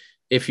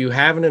 If you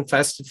have an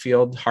infested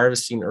field,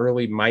 harvesting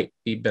early might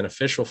be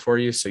beneficial for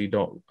you so you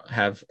don't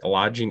have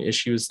lodging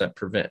issues that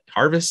prevent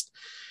harvest.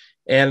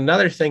 And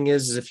another thing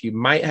is if you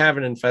might have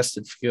an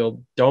infested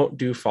field, don't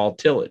do fall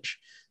tillage.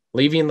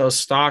 Leaving those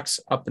stalks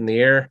up in the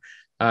air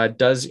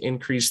does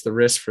increase the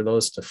risk for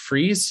those to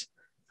freeze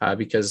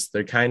because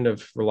they kind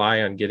of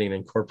rely on getting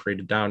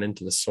incorporated down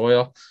into the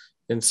soil.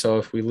 And so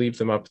if we leave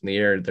them up in the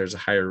air, there's a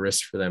higher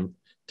risk for them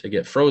to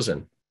get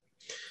frozen.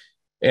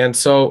 And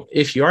so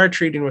if you are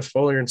treating with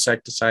foliar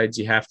insecticides,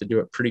 you have to do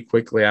it pretty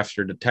quickly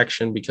after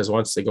detection, because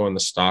once they go in the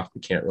stalk,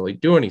 we can't really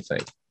do anything.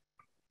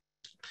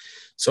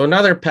 So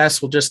another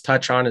pest we'll just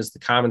touch on is the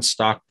common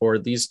stalk borer.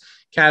 These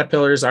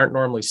caterpillars aren't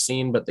normally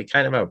seen, but they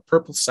kind of have a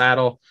purple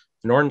saddle,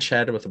 an orange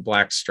head with a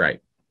black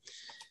stripe.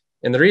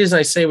 And the reason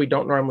I say we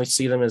don't normally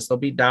see them is they'll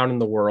be down in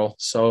the whorl.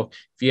 So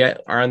if you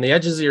are on the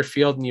edges of your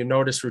field and you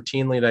notice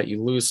routinely that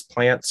you lose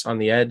plants on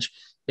the edge,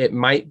 it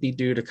might be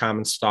due to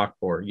common stalk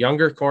borer.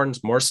 Younger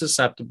corn's more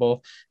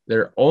susceptible.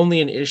 They're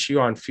only an issue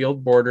on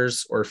field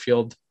borders or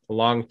field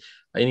along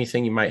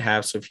anything you might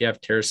have. So if you have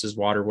terraces,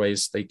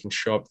 waterways, they can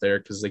show up there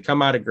because they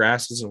come out of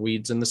grasses and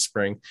weeds in the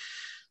spring.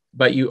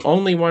 But you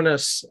only want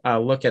to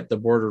look at the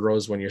border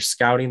rows when you're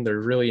scouting. They're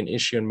really an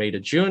issue in May to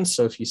June.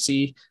 So if you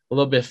see a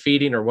little bit of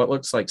feeding or what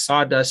looks like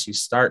sawdust, you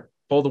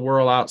pull the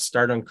whorl out,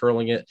 start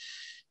uncurling it.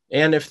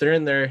 And if they're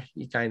in there,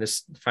 you kind of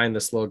find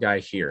this little guy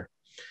here.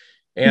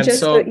 And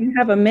so you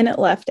have a minute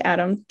left,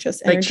 Adam.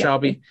 Thanks,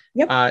 Shelby.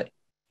 Yep.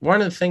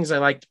 One of the things I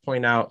like to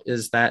point out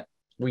is that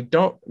we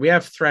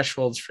have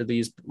thresholds for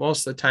these.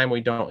 Most of the time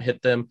we don't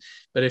hit them,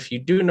 but if you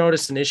do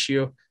notice an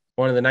issue,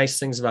 one of the nice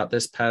things about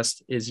this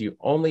pest is you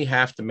only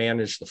have to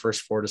manage the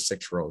first 4 to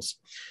 6 rows.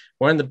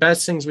 One of the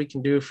best things we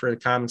can do for the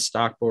common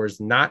stalk borer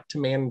is not to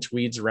manage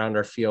weeds around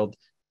our field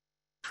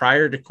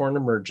prior to corn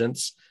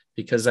emergence,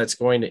 because that's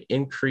going to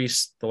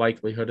increase the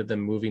likelihood of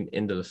them moving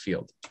into the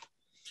field.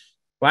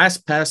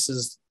 Last pest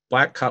is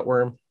black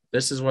cutworm.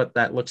 This is what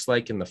that looks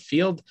like in the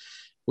field.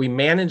 We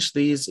manage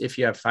these if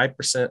you have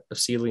 5% of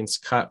seedlings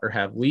cut or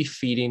have leaf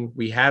feeding.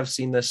 We have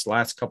seen this the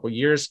last couple of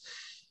years.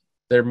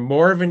 They're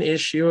more of an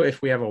issue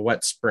if we have a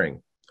wet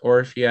spring or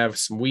if you have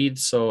some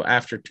weeds. So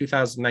after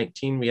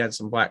 2019, we had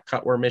some black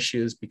cutworm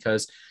issues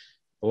because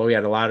we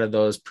had a lot of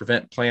those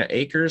prevent plant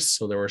acres.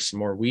 So there were some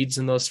more weeds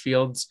in those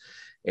fields.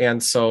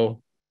 And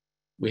so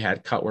we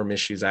had cutworm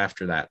issues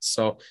after that.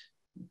 So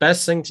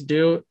best thing to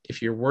do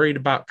if you're worried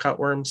about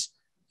cutworms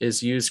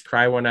is use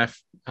Cry1F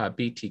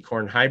BT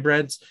corn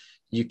hybrids.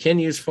 You can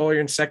use foliar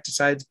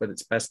insecticides, but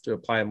it's best to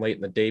apply them late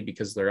in the day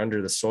because they're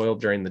under the soil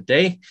during the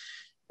day.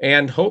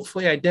 And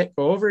hopefully I didn't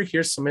go over.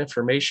 Here's some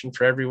information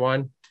for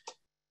everyone.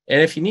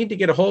 And if you need to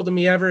get a hold of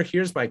me ever,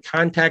 here's my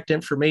contact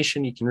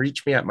information. You can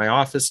reach me at my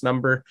office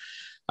number.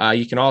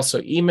 You can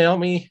also email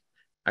me.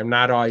 I'm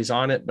not always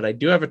on it, but I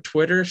do have a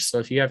Twitter. So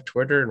if you have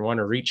Twitter and want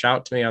to reach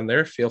out to me on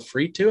there, feel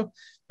free to.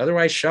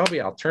 Otherwise, Shelby,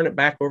 I'll turn it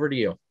back over to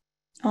you.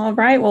 All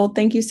right. Well,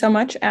 thank you so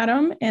much,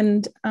 Adam.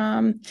 And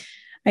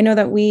I know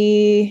that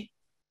we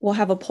will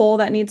have a poll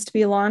that needs to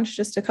be launched,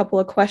 just a couple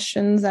of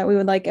questions that we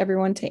would like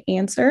everyone to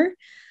answer.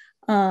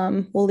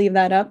 We'll leave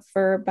that up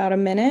for about a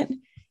minute.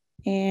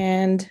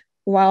 And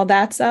while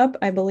that's up,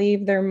 I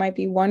believe there might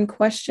be one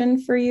question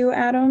for you,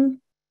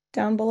 Adam,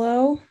 down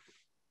below.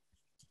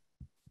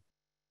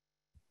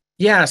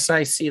 Yes,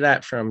 I see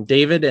that from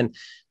David. And,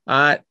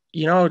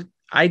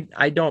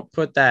 I don't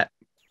put that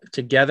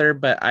together,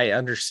 but I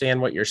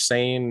understand what you're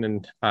saying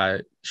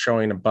and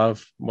showing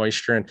above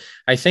moisture. And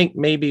I think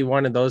maybe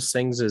one of those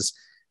things is,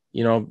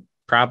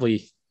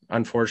 probably,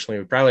 unfortunately,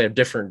 we probably have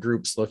different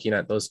groups looking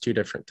at those two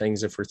different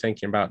things if we're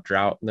thinking about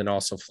drought and then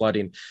also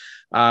flooding.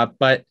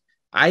 But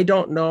I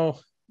don't know,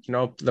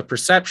 the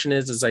perception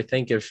is I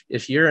think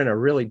if you're in a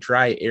really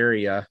dry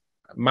area,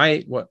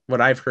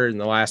 what I've heard in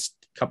the last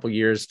couple of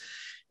years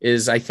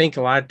is I think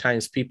a lot of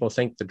times people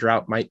think the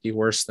drought might be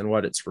worse than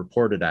what it's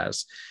reported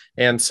as.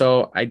 And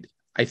so I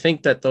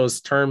think that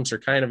those terms are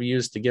kind of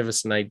used to give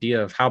us an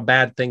idea of how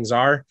bad things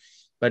are,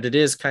 but it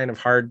is kind of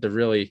hard to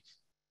really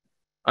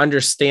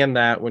understand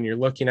that when you're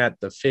looking at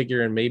the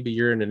figure and maybe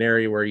you're in an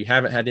area where you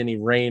haven't had any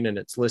rain and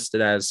it's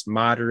listed as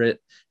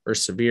moderate or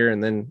severe,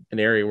 and then an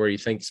area where you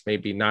think it's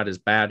maybe not as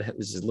bad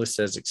is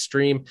listed as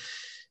extreme.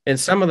 And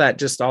some of that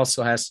just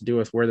also has to do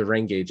with where the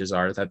rain gauges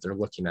are that they're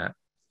looking at.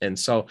 And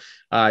so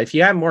if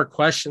you have more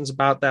questions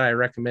about that, I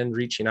recommend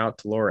reaching out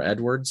to Laura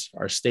Edwards,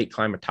 our state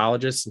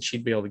climatologist, and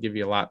she'd be able to give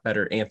you a lot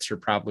better answer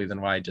probably than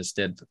what I just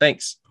did. But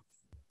thanks.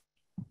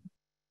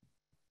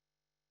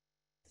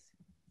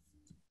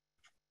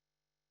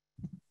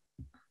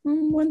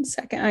 One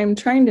second. I'm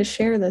trying to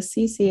share the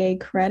CCA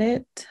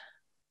credit.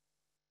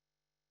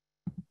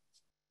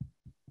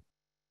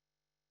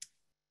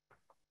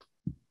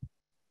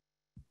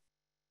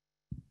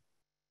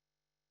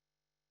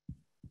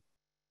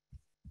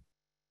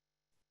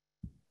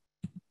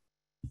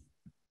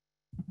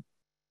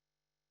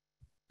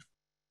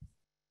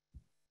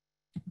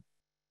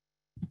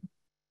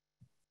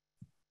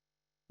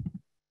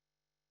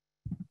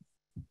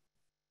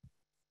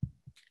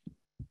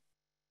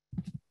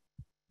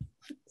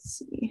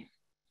 See.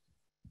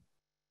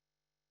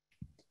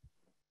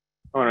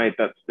 All right,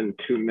 that's been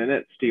 2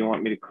 minutes. Do you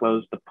want me to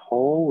close the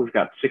poll? We've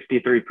got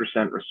 63%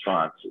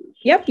 responses.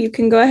 Yep, you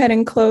can go ahead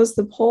and close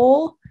the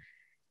poll.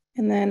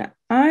 And then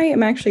I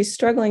am actually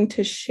struggling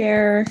to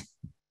share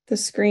the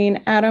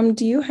screen. Adam,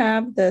 do you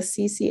have the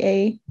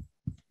CCA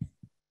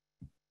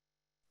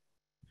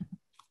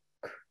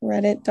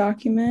credit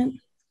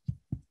document?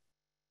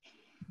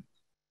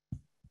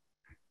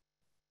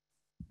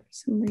 For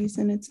some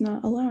reason, it's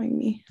not allowing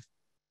me.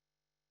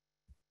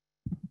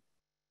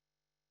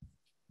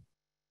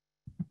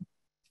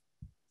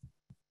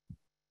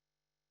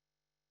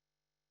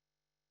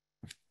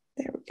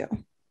 There we go.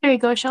 There you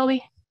go,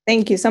 Shelby.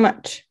 Thank you so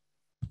much.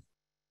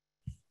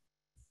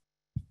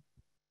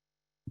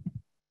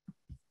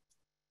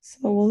 So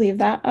we'll leave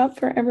that up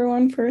for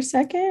everyone for a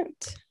second.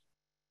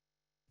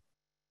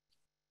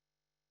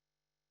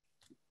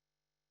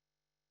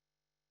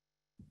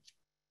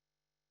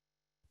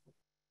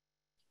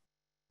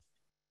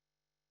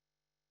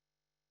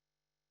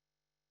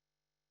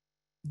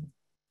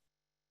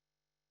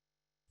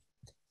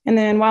 And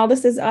then while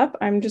this is up,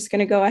 I'm just going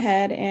to go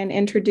ahead and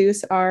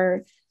introduce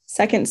our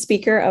second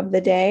speaker of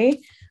the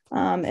day.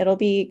 It'll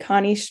be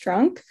Connie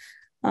Strunk.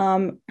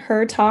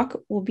 Her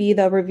talk will be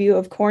the review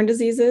of corn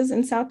diseases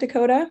in South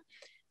Dakota.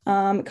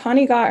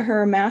 Connie got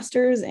her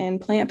master's in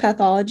plant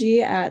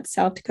pathology at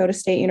South Dakota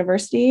State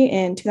University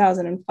in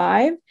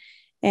 2005.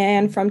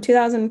 And from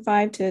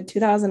 2005 to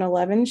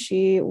 2011,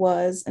 she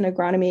was an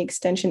agronomy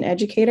extension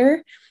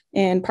educator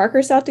in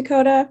Parker, South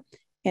Dakota.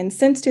 And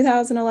since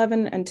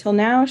 2011 until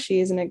now, she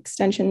is an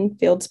extension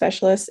field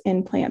specialist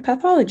in plant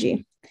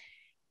pathology.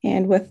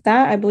 And with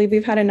that, I believe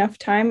we've had enough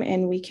time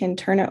and we can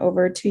turn it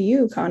over to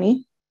you,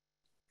 Connie.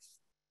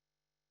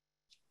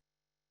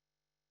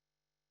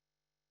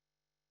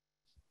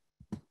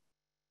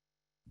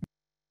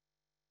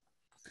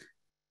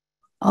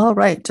 All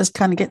right, just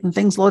kind of getting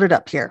things loaded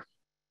up here.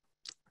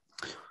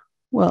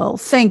 Well,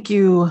 thank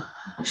you,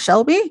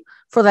 Shelby,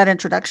 for that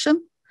introduction.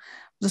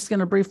 I'm just going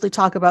to briefly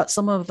talk about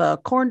some of the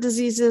corn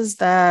diseases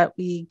that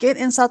we get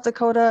in South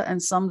Dakota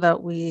and some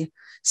that we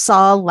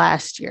saw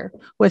last year.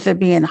 With it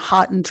being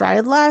hot and dry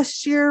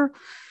last year,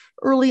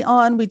 early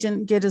on, we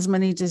didn't get as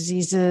many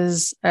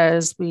diseases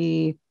as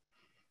we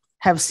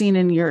have seen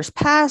in years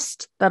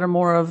past that are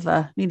more of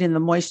the needing the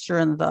moisture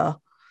and the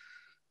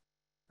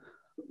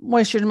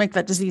moisture to make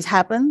that disease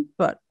happen.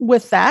 But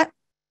with that,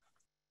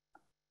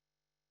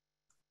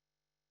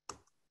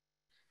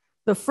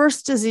 the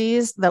first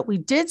disease that we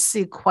did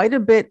see quite a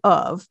bit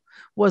of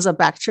was a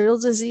bacterial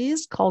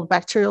disease called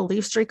bacterial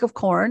leaf streak of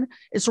corn.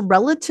 It's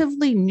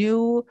relatively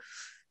new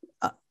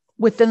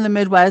within the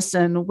Midwest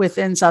and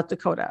within South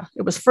Dakota.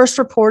 It was first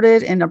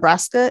reported in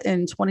Nebraska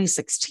in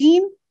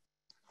 2016,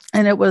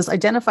 and it was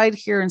identified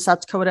here in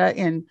South Dakota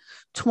in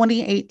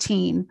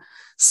 2018.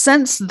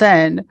 Since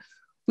then,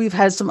 we've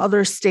had some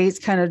other states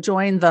kind of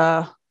join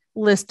the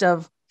list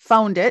of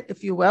found it,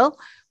 if you will.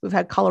 We've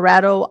had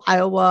Colorado,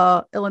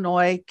 Iowa,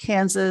 Illinois,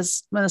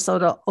 Kansas,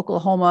 Minnesota,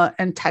 Oklahoma,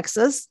 and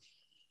Texas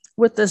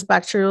with this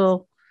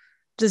bacterial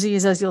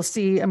disease. As you'll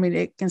see, I mean,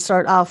 it can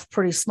start off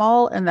pretty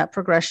small, and that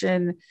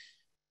progression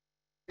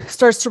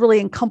starts to really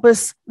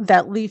encompass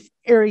that leaf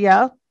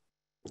area.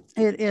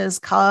 It is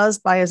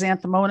caused by a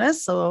Xanthomonas.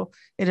 So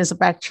it is a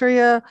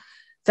bacteria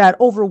that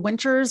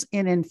overwinters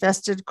in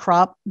infested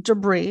crop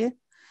debris.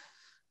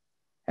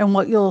 And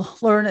what you'll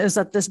learn is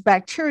that this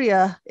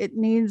bacteria, it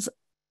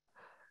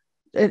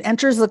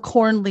enters the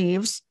corn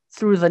leaves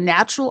through the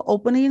natural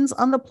openings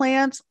on the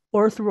plant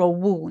or through a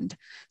wound.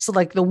 So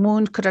like the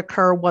wound could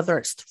occur whether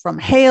it's from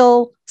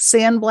hail,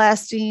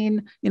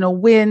 sandblasting,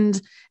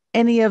 wind,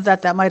 any of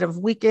that might have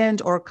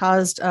weakened or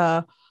caused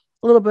a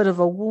little bit of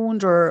a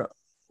wound or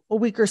a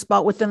weaker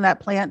spot within that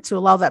plant to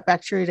allow that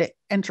bacteria to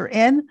enter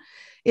in.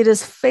 It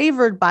is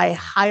favored by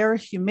higher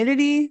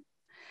humidity.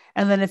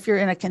 And then if you're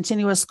in a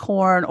continuous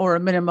corn or a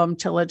minimum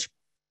tillage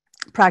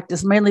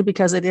practice, mainly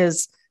because it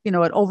is, it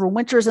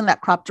overwinters in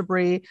that crop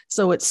debris.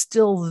 So it's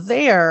still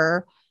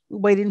there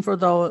waiting for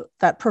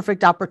that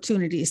perfect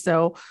opportunity.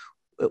 So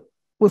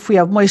if we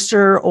have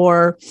moisture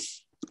or,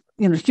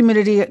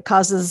 humidity, it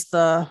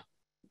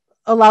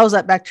allows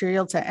that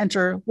bacteria to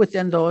enter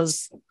within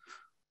those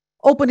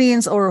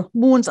openings or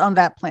wounds on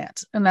that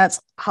plant. And that's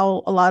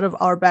how a lot of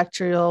our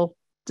bacterial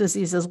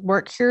diseases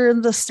work here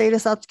in the state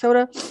of South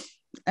Dakota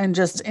and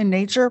just in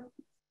nature.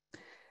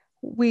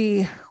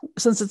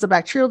 Since it's a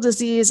bacterial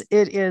disease,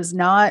 it is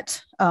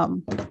not,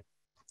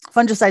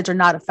 fungicides are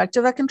not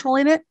effective at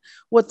controlling it.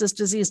 What this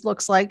disease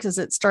looks like is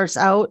it starts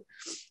out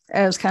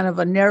as kind of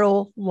a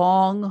narrow,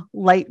 long,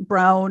 light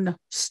brown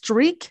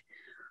streak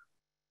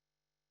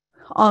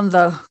on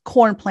the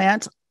corn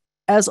plant.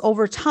 As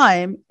over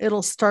time,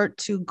 it'll start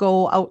to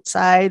go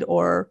outside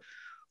or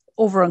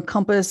over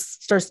encompass,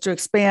 starts to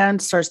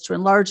expand, starts to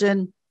enlarge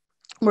in,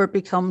 where it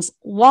becomes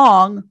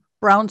long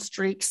brown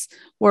streaks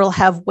where it'll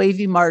have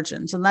wavy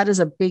margins. And that is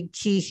a big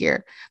key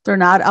here. They're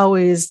not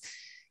always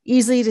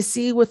easy to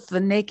see with the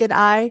naked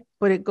eye,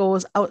 but it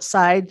goes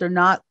outside. They're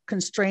not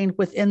constrained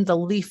within the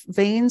leaf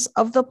veins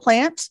of the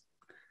plant.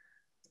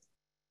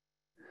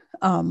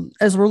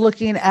 As we're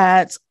looking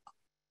at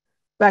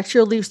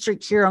bacterial leaf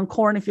streak here on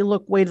corn, if you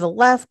look way to the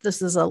left,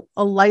 this is a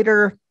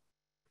lighter,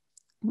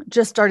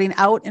 just starting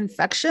out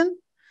infection.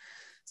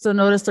 So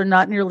notice they're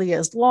not nearly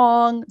as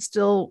long,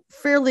 still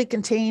fairly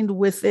contained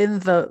within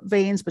the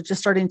veins, but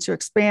just starting to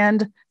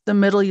expand. The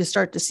middle, you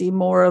start to see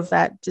more of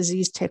that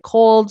disease take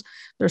hold.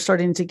 They're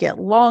starting to get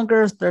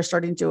longer. They're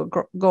starting to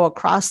go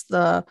across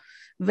the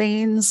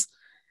veins,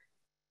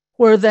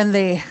 where then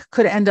they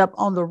could end up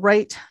on the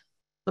right,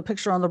 the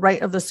picture on the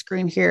right of the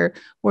screen here,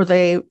 where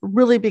they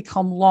really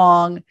become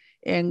long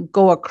and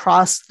go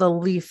across the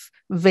leaf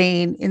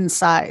vein in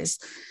size.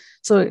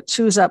 So it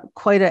chews up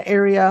quite an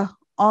area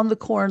on the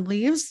corn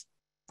leaves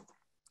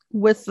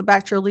with the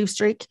bacterial leaf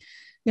streak.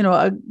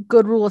 A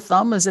good rule of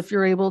thumb is if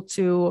you're able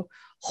to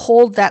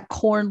hold that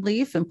corn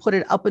leaf and put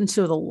it up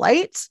into the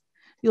light,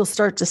 you'll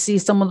start to see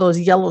some of those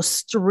yellow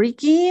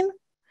streaking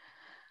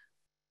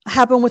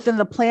happen within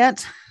the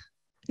plant.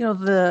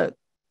 The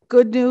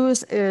good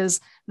news is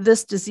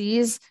this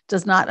disease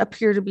does not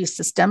appear to be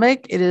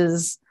systemic. It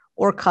is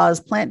or cause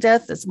plant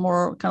death. It's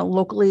more kind of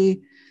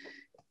locally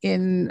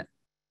in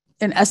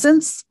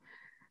essence.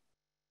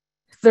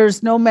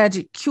 There's no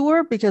magic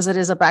cure because it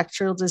is a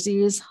bacterial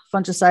disease.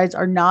 Fungicides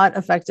are not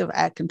effective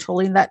at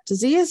controlling that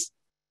disease.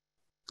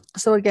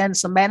 So again,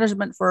 some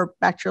management for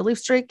bacterial leaf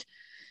streak.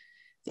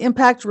 The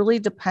impact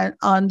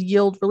on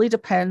yield really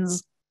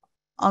depends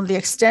on the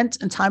extent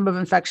and time of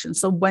infection.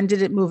 So when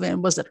did it move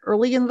in? Was it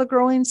early in the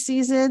growing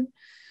season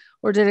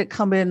or did it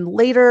come in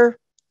later?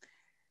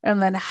 And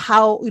then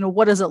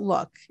what does it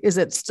look? Is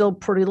it still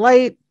pretty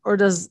light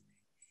or is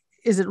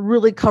it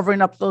really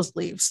covering up those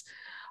leaves?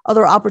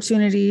 Other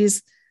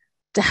opportunities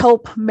to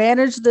help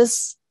manage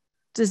this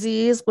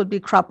disease would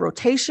be crop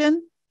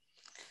rotation.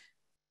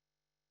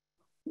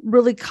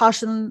 Really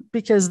caution,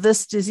 because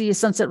this disease,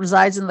 since it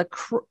resides in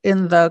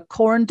the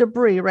corn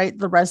debris, right,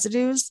 the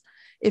residues,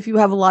 if you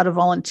have a lot of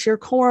volunteer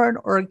corn,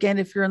 or again,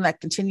 if you're in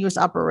that continuous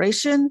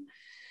operation,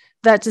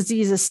 that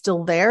disease is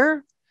still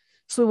there.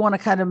 So we want to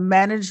kind of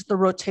manage the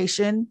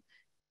rotation.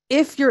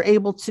 If you're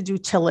able to do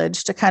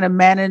tillage to kind of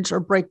manage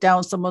or break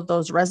down some of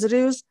those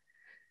residues,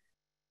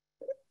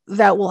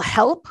 that will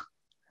help,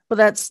 but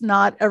that's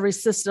not every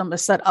system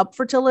is set up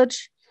for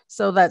tillage.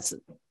 So that's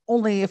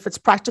only if it's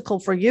practical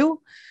for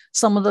you.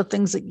 Some of the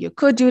things that you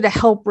could do to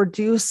help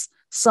reduce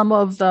some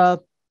of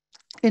the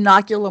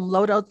inoculum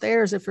load out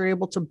there is if you're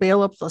able to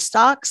bale up the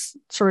stalks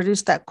to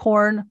reduce that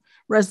corn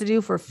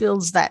residue for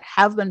fields that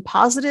have been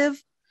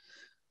positive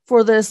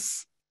for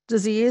this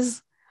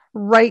disease.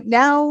 Right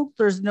now,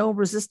 there's no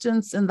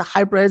resistance in the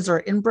hybrids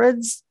or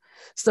inbrids.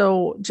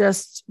 So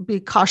just be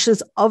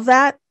cautious of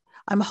that.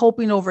 I'm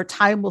hoping over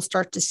time we'll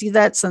start to see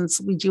that, since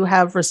we do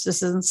have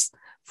resistance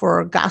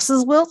for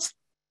Goss's wilt.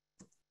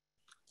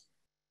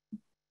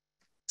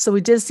 So we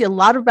did see a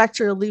lot of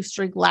bacterial leaf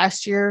streak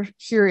last year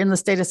here in the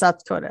state of South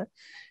Dakota.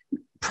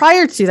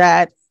 Prior to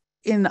that,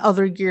 in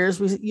other years,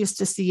 we used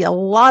to see a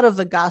lot of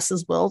the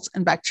Goss's wilt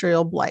and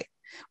bacterial blight.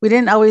 We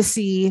didn't always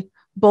see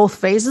both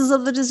phases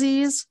of the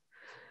disease.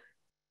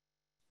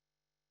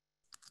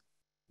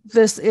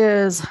 This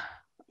is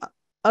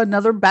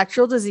another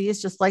bacterial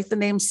disease, just like the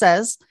name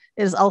says.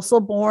 It is also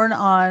born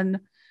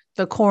on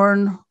the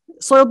corn,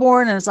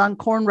 soil-borne, and it's on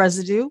corn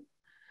residue.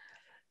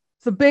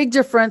 The big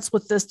difference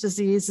with this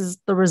disease is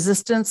the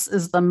resistance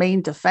is the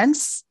main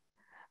defense.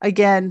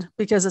 Again,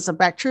 because it's a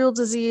bacterial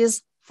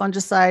disease,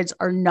 fungicides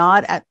are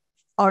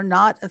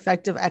not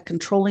effective at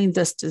controlling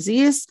this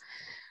disease.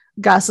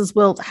 Goss's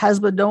wilt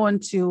has been known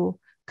to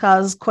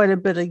cause quite a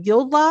bit of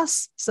yield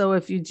loss. So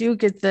if you do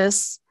get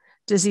this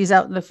disease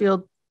out in the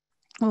field,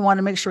 we want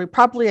to make sure we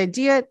properly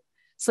ID it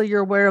so you're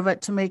aware of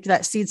it to make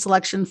that seed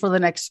selection for the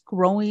next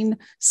growing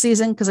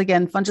season. Because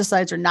again,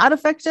 fungicides are not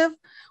effective.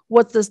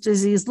 What this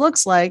disease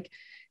looks like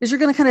is you're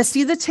going to kind of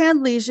see the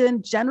tan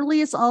lesion.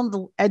 Generally, it's on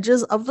the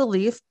edges of the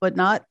leaf, but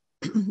not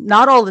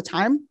all the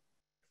time.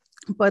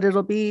 But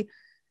it'll be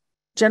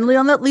generally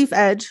on that leaf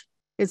edge.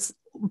 It's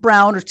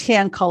brown or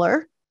tan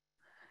color.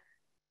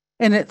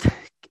 And it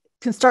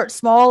can start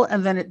small,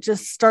 and then it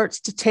just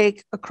starts to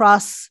take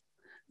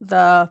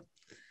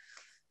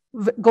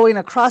going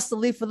across the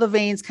leaf of the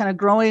veins, kind of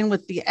growing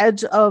with the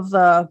edge of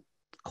the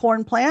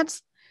corn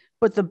plant.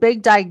 But the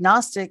big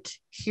diagnostic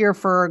here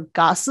for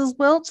Goss's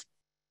wilt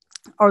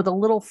are the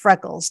little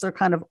freckles. They're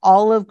kind of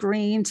olive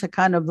green to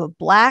kind of a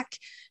black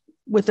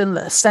within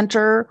the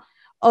center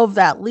of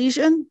that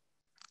lesion.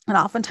 And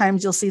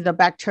oftentimes you'll see the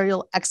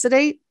bacterial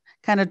exudate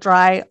kind of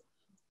dry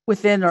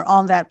within or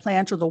on that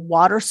plant, or the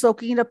water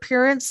soaking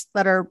appearance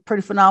that are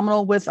pretty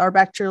phenomenal with our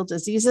bacterial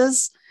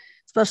diseases,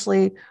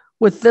 especially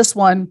with this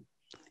one.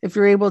 If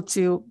you're able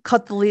to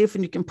cut the leaf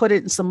and you can put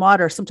it in some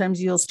water,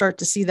 sometimes you'll start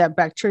to see that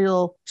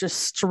bacterial just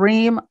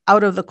stream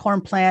out of the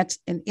corn plant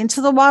and into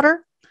the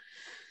water.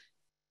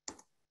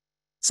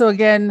 So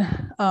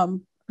again,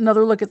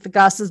 another look at the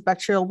Goss's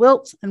bacterial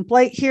wilt and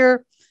blight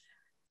here.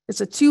 It's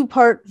a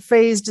two-part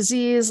phase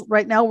disease.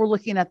 Right now we're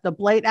looking at the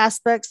blight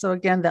aspect. So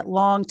again, that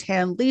long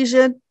tan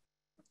lesion.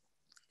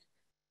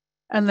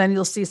 And then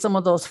you'll see some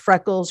of those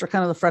freckles or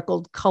kind of the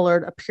freckled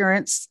colored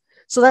appearance.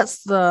 So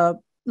that's the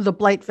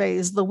blight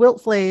phase. The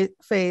wilt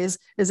phase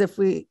is if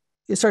you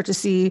start to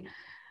see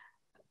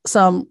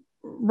some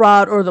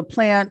rot or the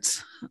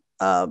plant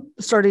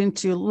starting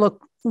to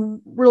look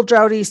real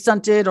droughty,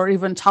 stunted, or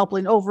even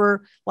toppling over.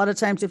 A lot of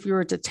times if you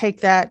were to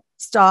take that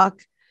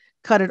stalk,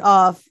 cut it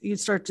off, you'd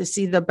start to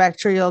see the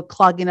bacterial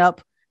clogging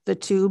up the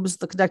tubes,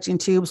 the conducting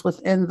tubes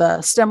within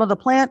the stem of the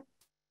plant.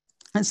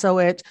 And so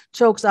it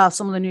chokes off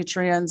some of the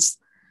nutrients.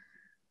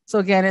 So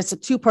again, it's a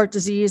two-part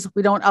disease.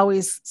 We don't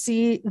always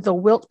see the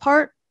wilt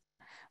part,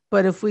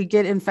 but if we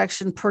get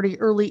infection pretty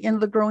early in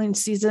the growing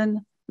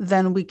season,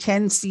 then we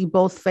can see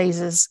both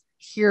phases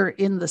here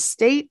in the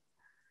state.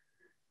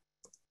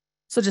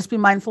 So just be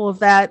mindful of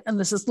that. And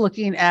this is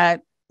looking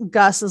at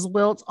Goss's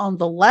wilt on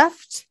the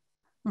left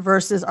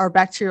versus our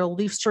bacterial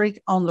leaf streak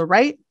on the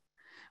right.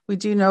 We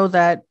do know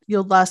that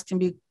yield loss can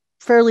be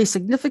fairly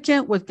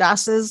significant with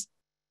Goss's,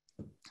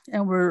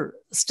 and we're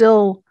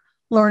still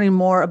learning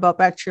more about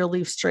bacterial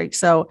leaf streak.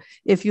 So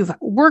if you've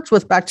worked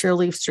with bacterial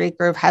leaf streak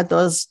or have had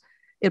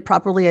it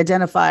properly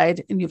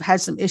identified and you've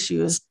had some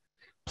issues,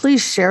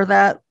 please share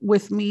that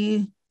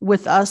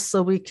with us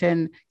so we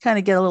can kind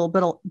of get a little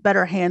bit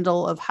better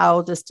handle of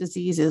how this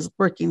disease is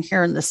working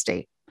here in the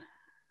state.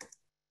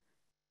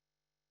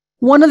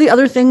 One of the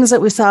other things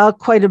that we saw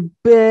quite a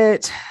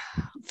bit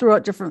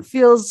throughout different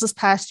fields this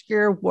past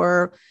year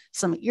were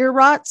some ear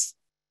rots.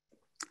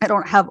 I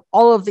don't have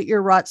all of the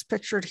ear rots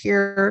pictured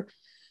here,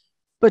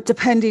 but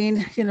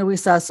depending, we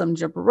saw some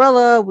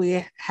gibberella,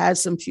 we had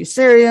some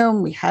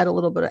fusarium, we had a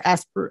little bit of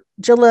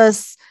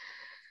aspergillus,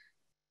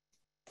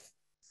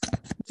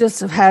 just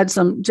have had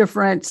some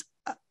different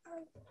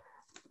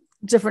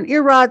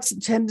ear rots,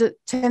 tended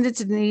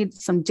to need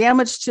some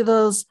damage to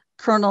those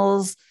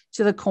kernels,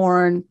 to the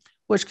corn,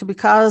 which could be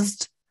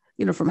caused,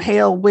 from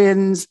hail,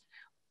 winds,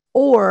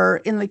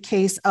 or in the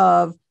case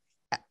of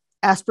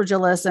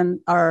aspergillus and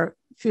our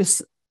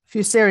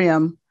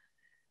fusarium,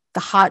 the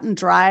hot and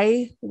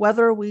dry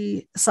weather,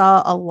 we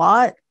saw a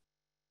lot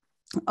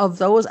of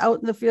those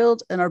out in the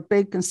field. And our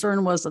big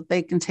concern was that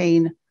they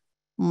contain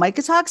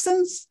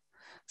mycotoxins.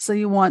 So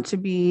you want to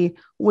be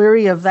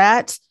wary of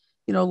that.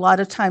 A lot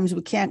of times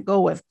we can't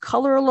go with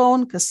color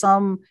alone because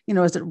some,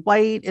 is it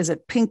white? Is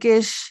it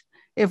pinkish?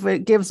 If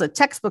it gives a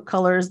textbook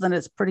colors, then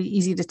it's pretty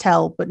easy to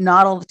tell, but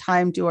not all the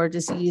time do our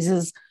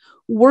diseases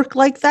work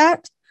like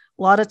that.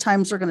 A lot of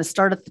times they're going to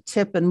start at the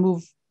tip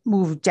and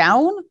move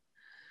down.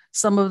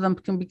 Some of them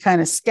can be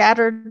kind of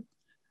scattered.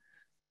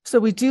 So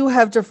we do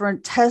have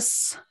different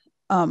tests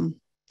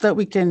that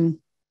we can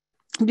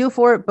do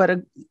for it,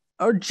 but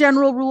a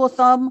general rule of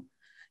thumb,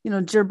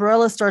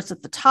 gibberella starts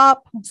at the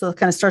top. So it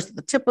kind of starts at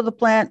the tip of the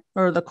plant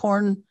or the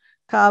corn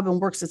cob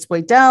and works its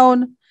way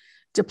down.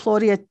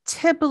 Diplodia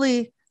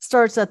typically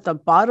starts at the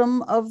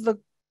bottom of the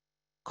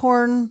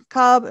corn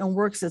cob and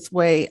works its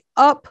way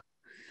up.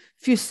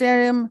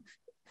 Fusarium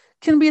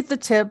can be at the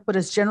tip, but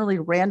it's generally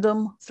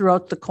random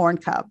throughout the corn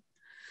cob.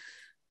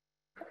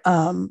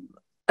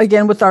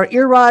 Again, with our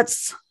ear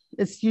rots,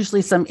 it's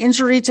usually some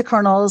injury to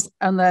kernels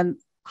and then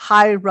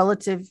high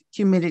relative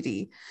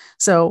humidity.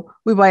 So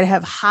we might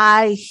have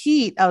high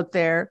heat out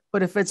there,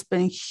 but if it's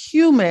been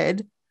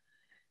humid,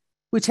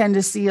 we tend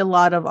to see a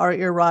lot of our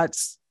ear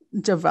rots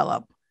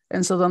develop.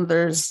 And so then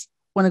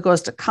when it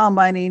goes to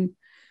combining,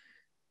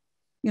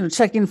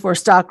 checking for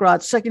stalk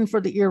rots, checking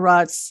for the ear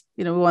rots,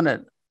 we want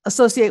to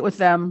associate with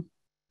them.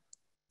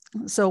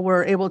 So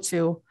we're able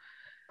to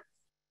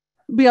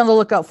be on the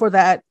lookout for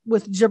that.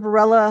 With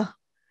Gibberella,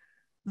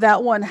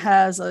 that one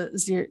has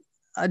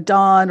a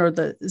Dawn or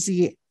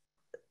the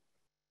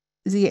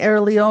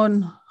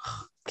Leone.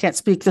 Can't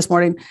speak this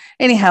morning.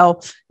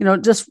 Anyhow,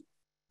 just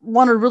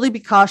want to really be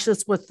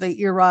cautious with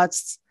the ear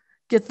rots,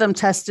 get them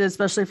tested,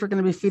 especially if we're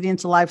going to be feeding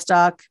to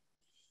livestock.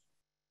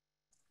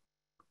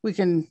 We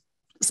can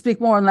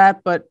speak more on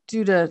that, but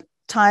due to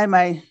time,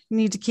 I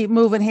need to keep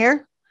moving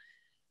here.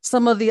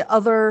 Some of the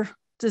other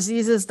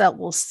diseases that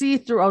we'll see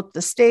throughout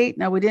the state.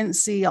 Now, we didn't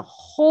see a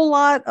whole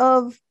lot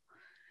of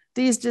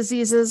these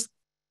diseases.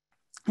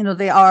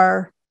 They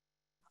are,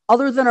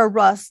 other than our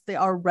rust, they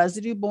are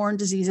residue-borne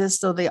diseases.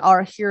 So they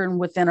are here and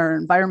within our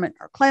environment,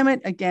 our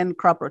climate. Again,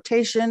 crop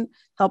rotation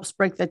helps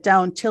break that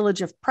down.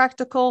 Tillage, if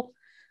practical.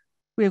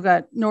 We've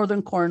got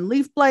northern corn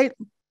leaf blight,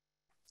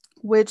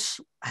 which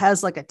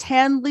has like a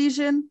tan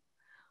lesion,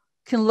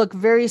 can look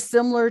very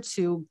similar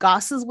to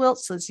Goss's wilt.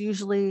 So it's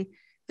usually,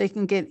 they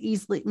can get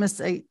easily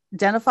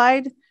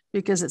misidentified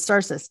because it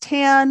starts as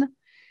tan,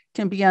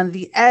 can be on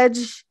the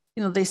edge.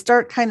 They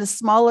start kind of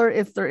smaller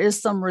if there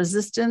is some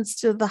resistance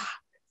to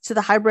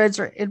the hybrids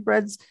or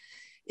inbreds.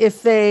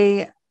 If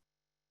there's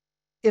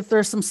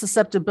some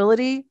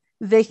susceptibility,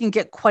 they can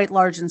get quite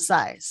large in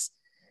size.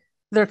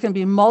 There can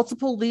be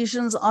multiple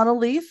lesions on a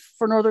leaf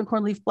for northern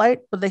corn leaf blight,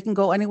 but they can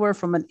go anywhere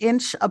from an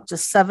inch up to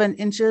 7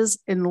 inches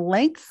in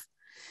length.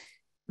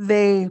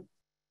 They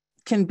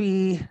can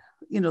be,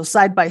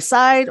 side by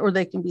side, or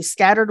they can be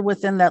scattered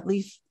within that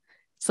leaf.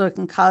 So it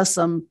can cause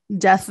some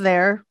death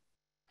there.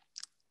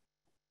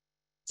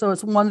 So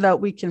it's one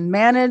that we can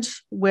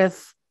manage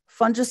with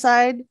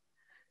fungicide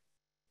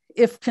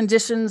if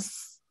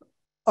conditions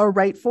are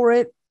right for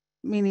it,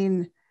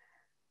 meaning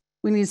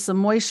we need some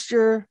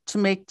moisture to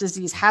make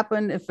disease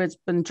happen. If it's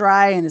been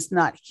dry and it's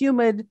not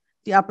humid,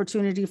 the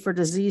opportunity for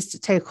disease to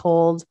take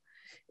hold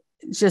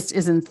just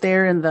isn't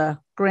there in the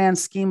grand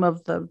scheme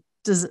of the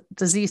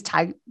disease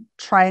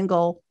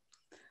triangle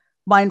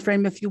mind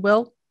frame, if you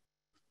will.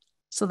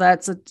 So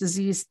that's a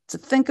disease to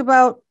think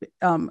about.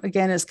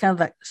 Again, it's kind of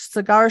like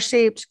cigar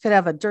shaped, could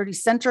have a dirty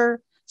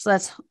center. So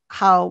that's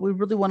how we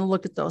really want to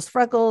look at those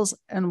freckles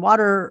and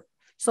water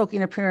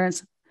soaking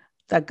appearance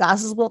that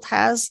Goss's wilt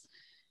has,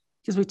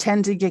 because we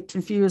tend to get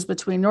confused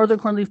between northern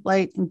corn leaf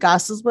blight and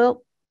Goss's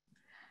wilt.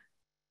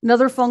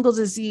 Another fungal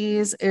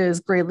disease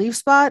is gray leaf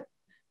spot,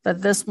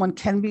 that this one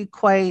can be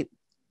quite,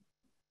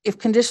 if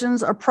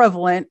conditions are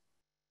prevalent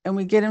and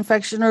we get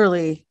infection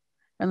early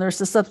and there's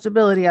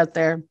susceptibility out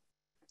there,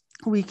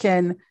 we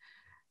can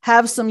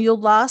have some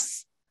yield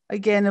loss.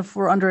 Again, if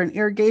we're under an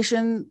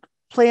irrigation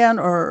plan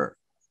or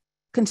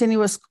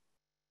continuous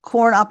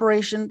corn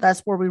operation,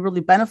 that's where we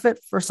really benefit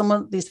for some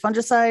of these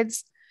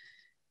fungicides.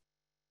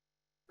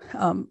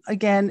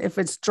 Again, if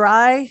it's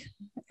dry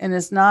and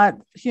it's not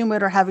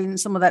humid or having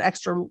some of that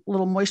extra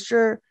little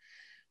moisture,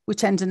 we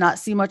tend to not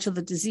see much of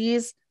the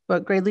disease.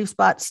 But gray leaf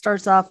spot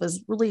starts off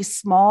as really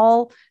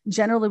small.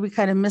 Generally, we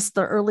kind of miss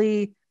the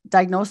early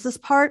diagnosis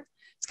part.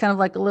 It's kind of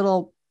like a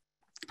little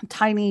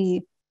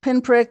tiny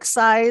pinprick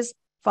size,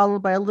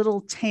 followed by a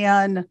little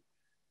tan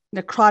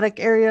necrotic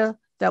area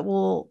that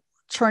will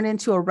turn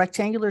into a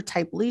rectangular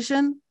type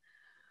lesion.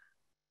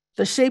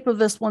 The shape of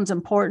this one's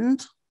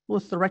important.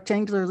 With the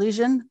rectangular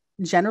lesion,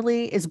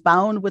 generally is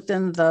bound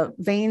within the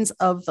veins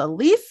of the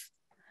leaf.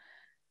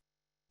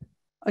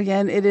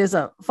 Again, it is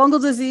a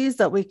fungal disease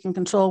that we can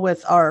control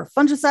with our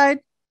fungicide.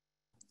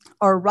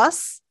 Our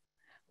rust,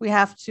 we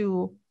have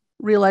to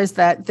realize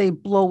that they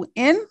blow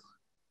in,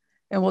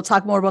 and we'll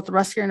talk more about the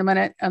rust here in a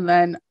minute. And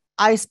then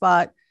eye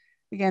spot,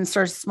 again,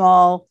 starts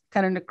small,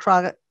 kind of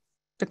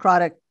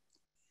necrotic,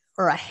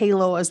 or a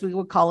halo, as we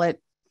would call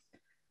it,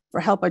 for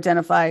help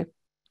identify.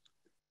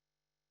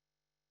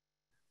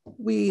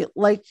 We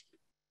like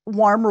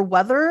warmer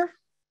weather.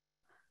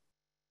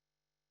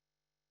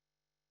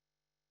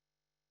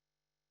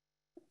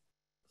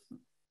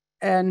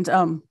 And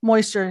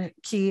moisture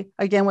key.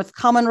 Again, with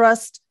common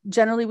rust,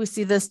 generally we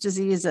see this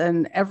disease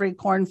in every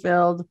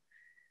cornfield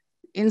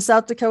in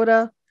South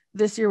Dakota.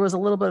 This year was a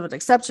little bit of an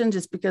exception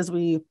just because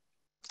we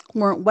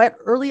weren't wet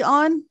early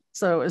on.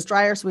 So it was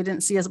drier, so we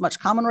didn't see as much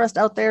common rust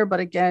out there. But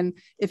again,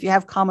 if you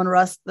have common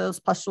rust, those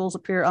pustules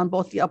appear on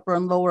both the upper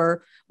and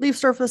lower leaf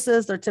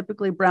surfaces. They're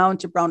typically brown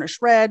to brownish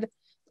red,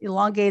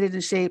 elongated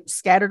in shape,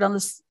 scattered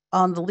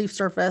on the leaf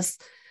surface.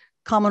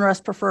 Common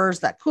rust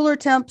prefers that cooler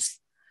temps.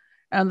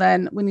 And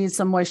then we need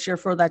some moisture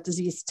for that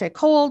disease to take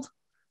hold.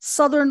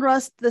 Southern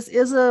rust, this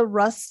is a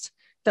rust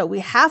that we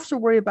have to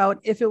worry about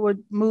if it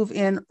would move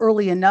in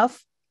early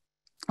enough.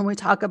 And we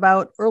talk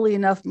about early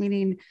enough,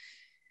 meaning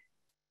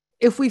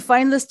if we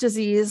find this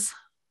disease,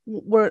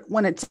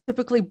 when it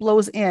typically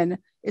blows in,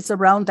 it's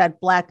around that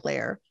black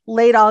layer.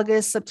 Late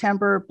August,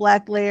 September,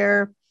 black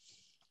layer.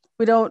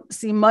 We don't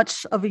see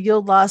much of a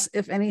yield loss,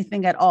 if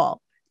anything at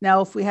all.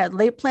 Now, if we had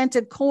late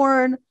planted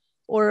corn,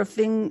 or if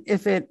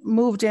it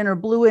moved in or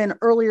blew in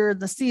earlier in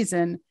the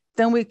season,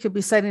 then we could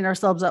be setting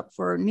ourselves up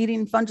for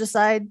needing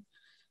fungicide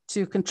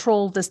to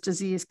control this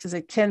disease, because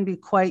it can be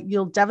quite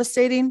yield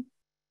devastating.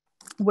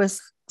 With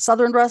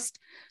southern rust,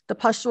 the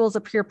pustules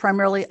appear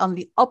primarily on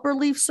the upper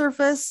leaf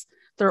surface.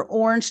 They're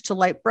orange to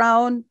light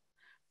brown.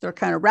 They're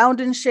kind of round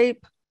in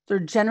shape. They're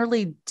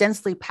generally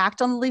densely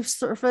packed on the leaf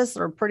surface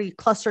or pretty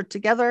clustered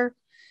together.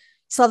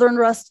 Southern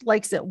rust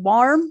likes it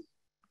warm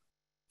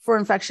for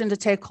infection to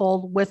take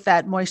hold with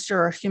that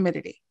moisture or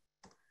humidity.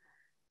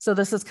 So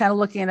this is kind of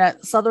looking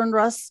at southern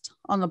rust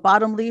on the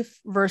bottom leaf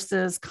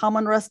versus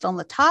common rust on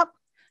the top.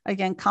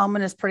 Again,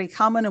 common is pretty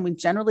common, and we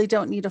generally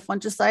don't need a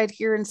fungicide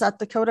here in South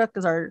Dakota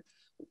because our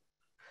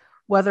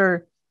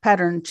weather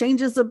pattern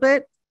changes a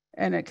bit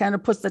and it kind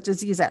of puts the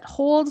disease at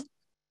hold.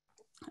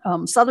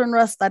 Southern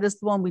rust, that is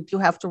the one we do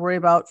have to worry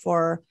about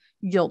for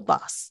yield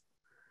loss.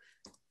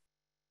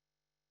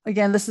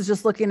 Again, this is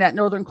just looking at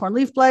northern corn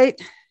leaf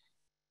blight,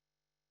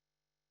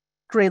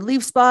 gray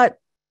leaf spot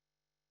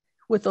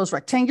with those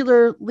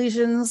rectangular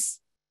lesions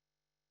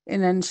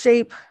and in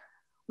shape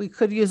we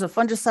could use a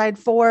fungicide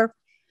for.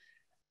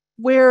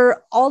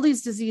 Where all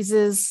these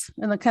diseases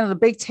and the kind of the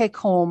big take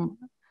home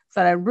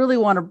that I really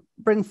want to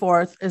bring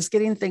forth is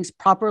getting things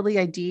properly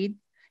ID'd. You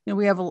know,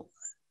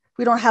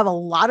 we don't have a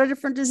lot of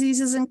different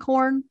diseases in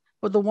corn,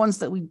 but the ones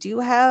that we do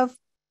have,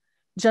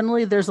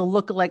 generally there's a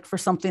lookalike for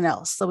something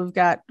else. So we've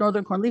got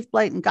northern corn leaf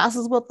blight and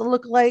Goss's wilt that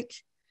look alike.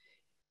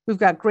 We've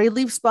got gray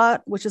leaf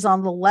spot, which is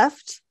on the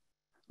left,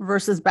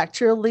 versus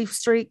bacterial leaf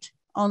streak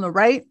on the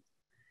right.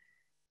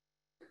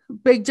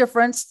 Big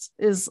difference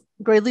is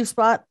gray leaf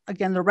spot.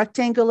 Again, they're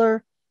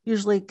rectangular,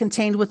 usually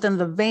contained within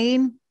the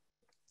vein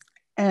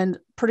and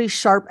pretty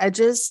sharp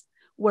edges,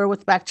 where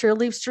with bacterial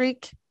leaf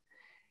streak,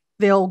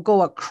 they'll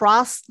go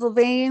across the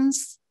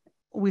veins.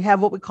 We have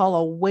what we call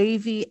a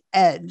wavy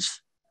edge.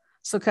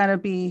 So kind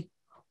of be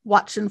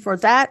watching for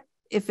that.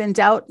 If in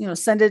doubt, you know,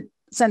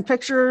 send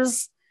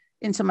pictures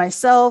into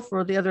myself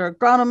or the other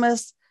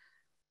agronomist,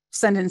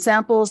 send in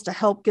samples to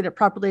help get it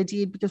properly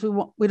ID'd, because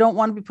we don't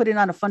want to be putting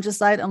on a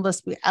fungicide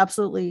unless we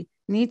absolutely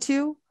need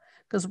to,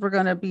 because we're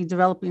going to be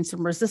developing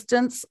some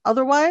resistance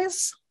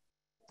otherwise.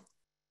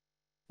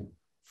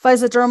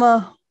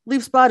 Physoderma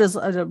leaf spot is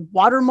a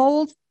water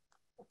mold.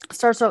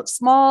 Starts out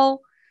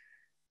small.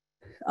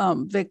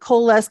 They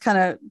coalesce, kind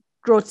of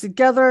grow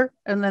together,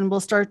 and then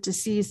we'll start to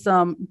see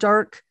some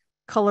dark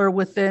color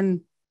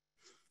within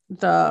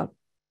the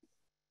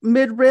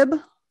mid-rib.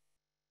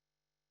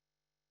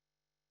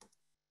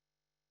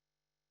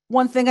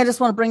 One thing I just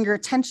want to bring your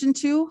attention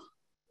to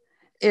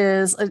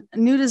is a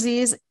new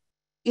disease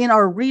in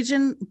our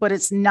region, but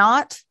it's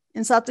not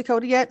in South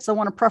Dakota yet. So I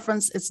want to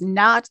preference it's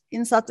not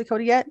in South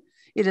Dakota yet.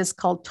 It is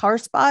called tar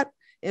spot.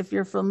 If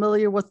you're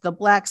familiar with the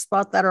black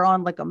spot that are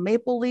on like a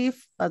maple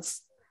leaf,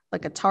 that's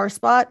like a tar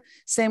spot.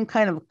 Same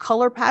kind of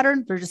color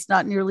pattern. They're just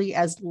not nearly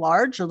as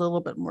large, a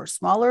little bit more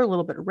smaller, a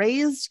little bit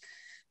raised,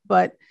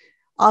 but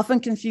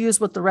often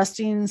confused with the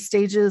resting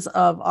stages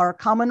of our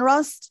common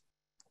rust.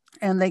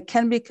 And they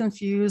can be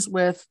confused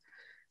with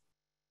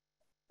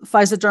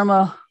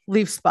Physoderma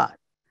leaf spot.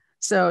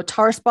 So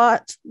tar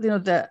spot, you know,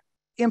 the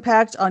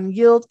impact on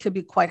yield could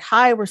be quite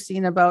high. We're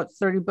seeing about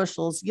 30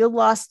 bushels yield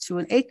loss to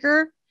an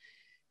acre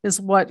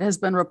is what has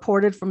been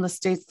reported from the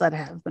states that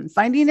have been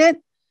finding it.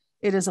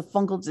 It is a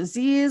fungal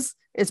disease.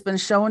 It's been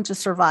shown to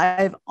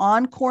survive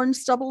on corn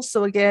stubble.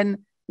 So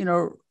again, you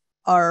know,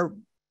 our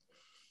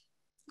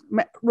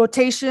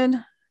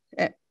rotation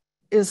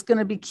is going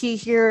to be key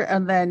here,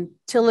 and then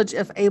tillage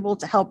if able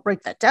to help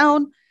break that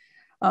down.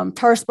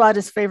 Tar spot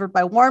is favored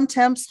by warm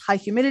temps, high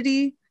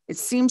humidity. It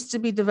seems to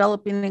be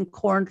developing in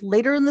corn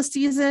later in the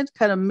season,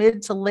 kind of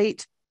mid to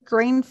late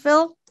grain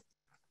fill.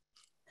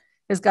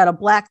 It's got a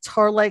black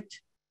tar-like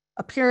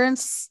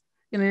appearance.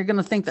 You know, you're going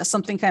to think that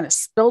something kind of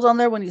spilled on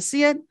there when you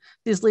see it.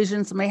 These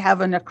lesions may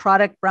have a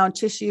necrotic brown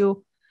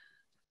tissue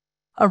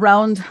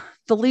around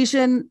the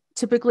lesion.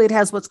 Typically, it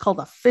has what's called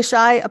a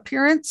fisheye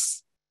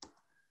appearance.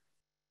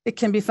 It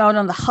can be found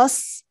on the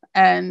husks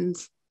and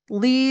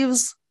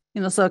leaves,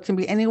 you know, so it can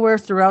be anywhere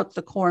throughout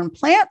the corn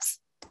plant.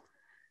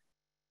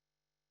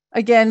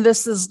 Again,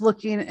 this is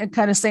looking and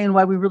kind of saying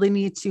why we really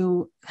need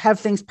to have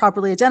things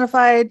properly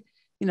identified.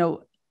 You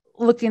know,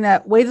 looking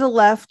at way to the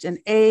left, and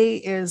A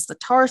is the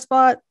tar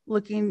spot.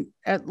 Looking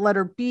at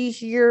letter B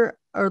here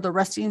are the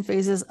resting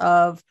phases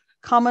of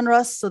common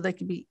rust, so they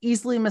can be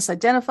easily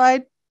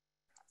misidentified.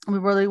 We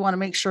really want to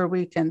make sure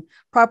we can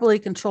properly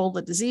control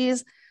the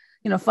disease.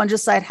 You know,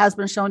 fungicide has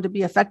been shown to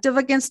be effective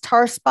against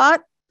tar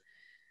spot.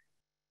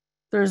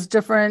 There's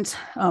different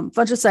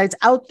fungicides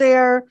out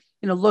there,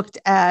 you know, looked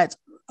at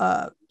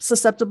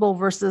susceptible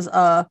versus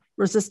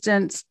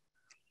resistant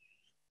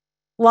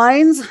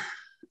lines.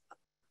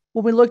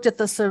 When we looked at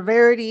the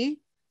severity,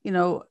 you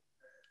know,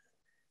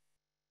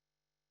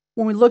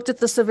 when we looked at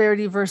the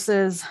severity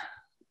versus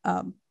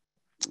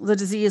the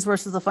disease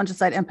versus the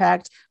fungicide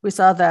impact, we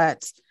saw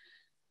that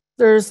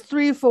there's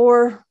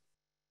 3-4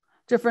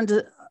 different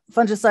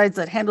fungicides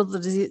that handle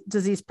the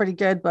disease pretty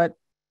good. But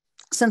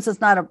since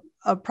it's not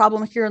a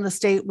problem here in the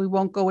state, we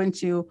won't go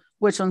into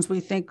which ones we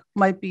think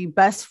might be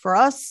best for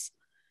us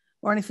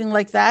or anything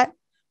like that.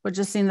 But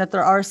just seeing that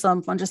there are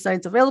some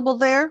fungicides available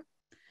there.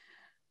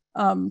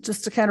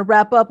 Just to kind of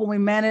wrap up, when we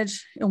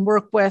manage and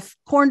work with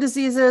corn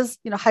diseases,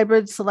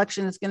 hybrid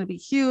selection is going to be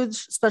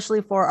huge,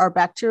 especially for our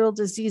bacterial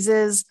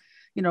diseases,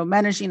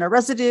 managing our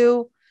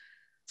residue,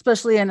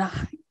 especially in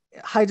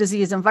high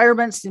disease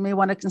environments. You may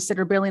want to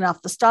consider bailing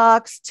off the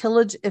stalks,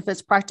 tillage if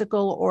it's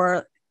practical,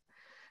 or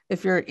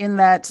if you're in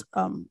that,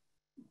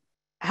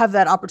 have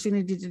that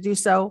opportunity to do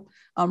so,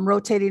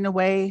 rotating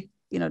away,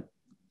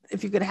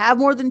 if you could have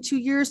more than 2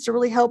 years to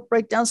really help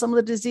break down some of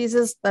the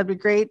diseases, that'd be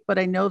great. But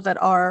I know that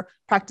our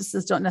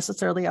practices don't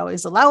necessarily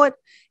always allow it.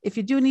 If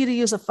you do need to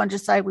use a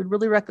fungicide, we'd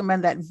really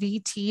recommend that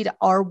VT to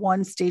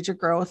R1 stage of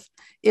growth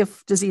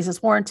if disease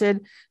is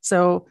warranted.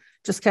 So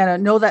just kind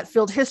of know that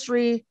field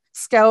history,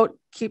 scout,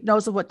 keep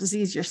notes of what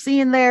disease you're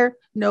seeing there,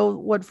 know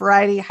what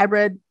variety,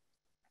 hybrid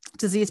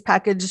disease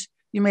package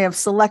you may have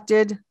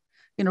selected,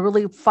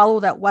 really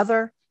follow that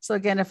weather. So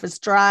again, if it's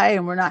dry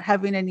and we're not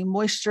having any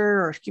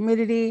moisture or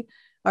humidity,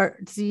 our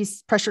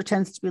disease pressure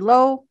tends to be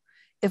low.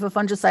 If a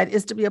fungicide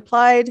is to be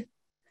applied,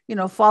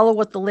 follow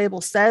what the label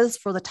says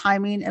for the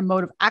timing and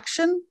mode of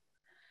action,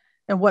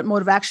 and what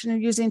mode of action you're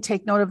using.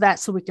 Take note of that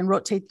so we can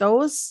rotate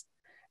those.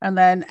 And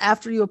then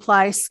after you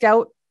apply,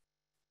 scout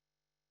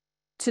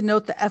to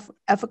note the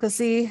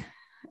efficacy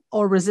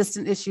or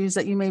resistant issues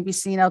that you may be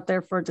seeing out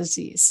there for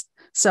disease.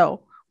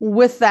 So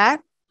with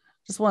that,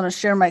 just want to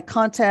share my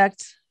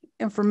contact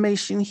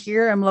information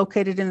here. I'm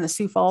located in the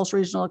Sioux Falls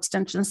Regional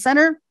Extension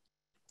Center.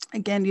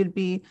 Again, you'd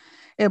be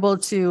able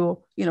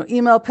to,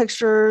 email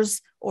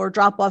pictures or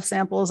drop off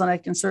samples, and I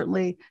can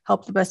certainly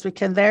help the best we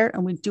can there.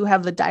 And we do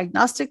have the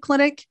diagnostic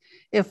clinic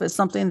if it's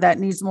something that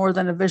needs more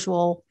than a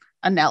visual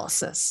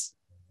analysis.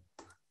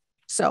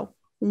 So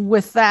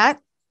with that,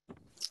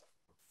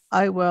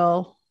 I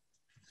will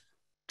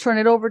turn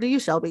it over to you,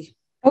 Shelby.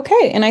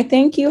 Okay, and I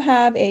think you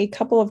have a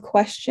couple of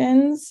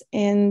questions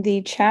in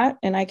the chat,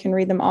 and I can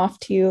read them off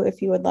to you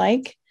if you would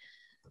like.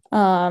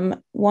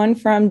 One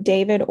from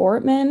David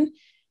Ortman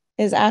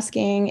is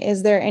asking,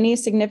 is there any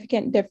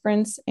significant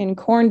difference in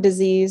corn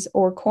disease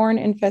or corn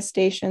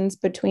infestations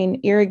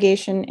between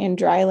irrigation and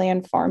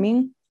dryland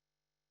farming?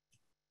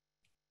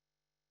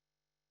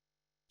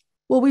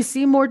 Well, we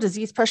see more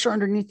disease pressure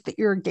underneath the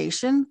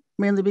irrigation,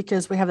 mainly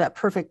because we have that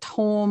perfect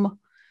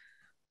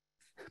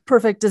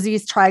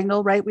disease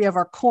triangle, right? We have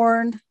our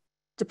corn,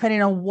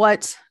 depending on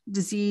what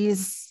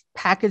disease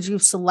package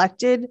you've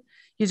selected,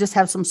 you just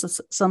have some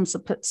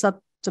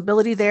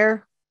susceptibility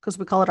there because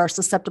we call it our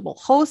susceptible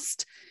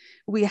host.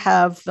 We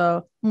have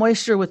the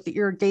moisture with the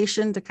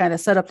irrigation to kind of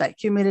set up that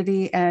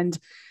humidity and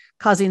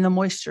causing the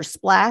moisture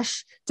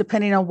splash,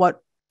 depending on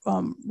what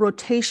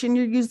rotation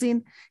you're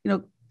using.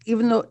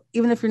 Even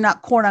if you're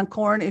not corn on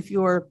corn, if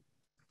you're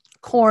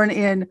corn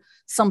in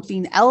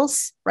something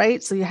else,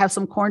 right? So you have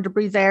some corn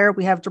debris there.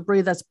 We have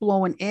debris that's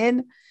blowing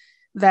in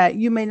that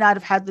you may not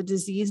have had the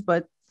disease,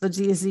 but the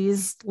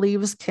disease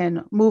leaves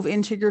can move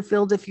into your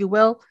field, if you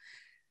will.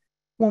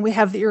 When we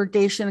have the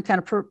irrigation, it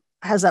kind of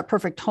has that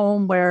perfect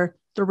home where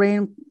the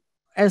rain,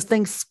 as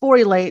things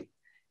sporulate,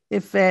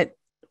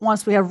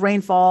 once we have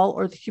rainfall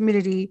or the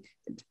humidity,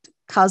 it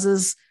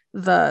causes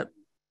the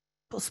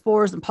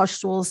spores and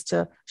pustules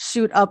to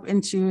shoot up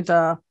into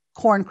the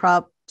corn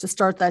crop to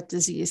start that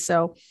disease.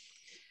 So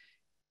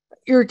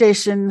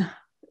irrigation,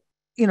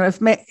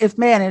 if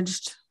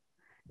managed,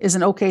 is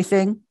an okay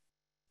thing.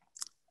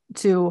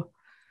 To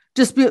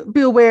just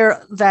be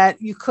aware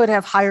that you could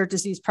have higher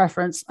disease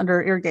preference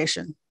under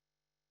irrigation.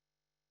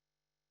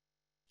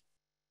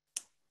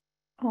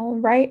 All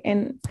right,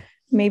 and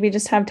maybe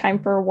just have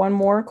time for one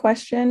more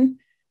question.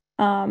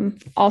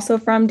 Also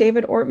from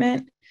David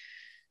Ortman,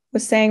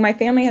 was saying, my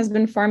family has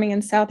been farming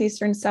in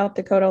southeastern South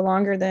Dakota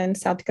longer than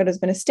South Dakota has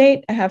been a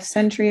state. A half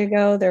century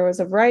ago, there was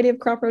a variety of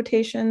crop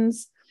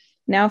rotations.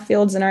 Now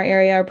fields in our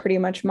area are pretty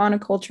much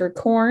monoculture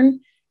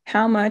corn.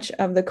 How much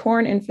of the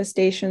corn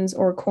infestations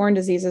or corn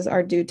diseases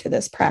are due to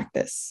this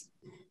practice?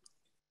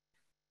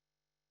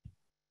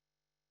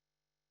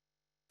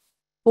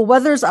 Well,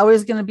 weather is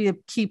always going to be a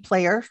key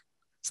player,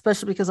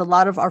 especially because a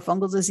lot of our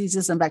fungal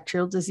diseases and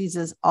bacterial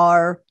diseases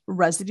are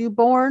residue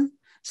borne.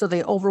 So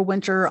they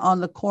overwinter on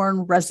the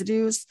corn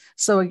residues.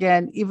 So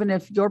again, even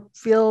if your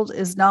field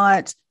is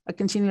not a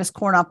continuous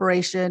corn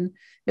operation,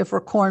 if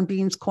we're corn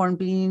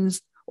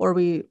beans, or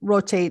we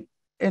rotate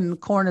and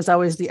corn is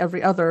always the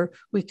every other,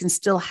 we can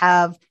still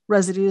have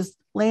residues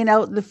laying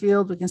out in the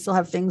field. We can still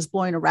have things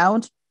blowing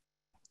around.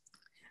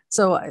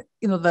 So,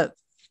 the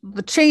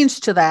change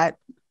to that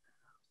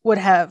would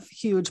have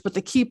huge, but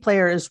the key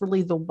player is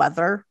really the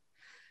weather.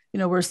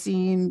 We're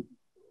seeing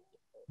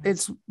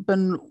it's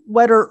been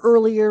wetter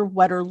earlier,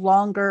 wetter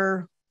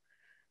longer.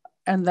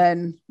 And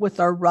then with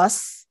our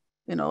rusts,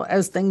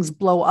 as things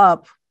blow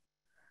up,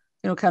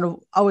 kind of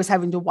always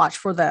having to watch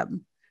for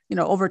them.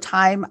 Over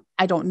time,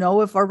 I don't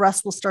know if our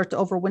rust will start to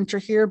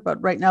overwinter here,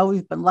 but right now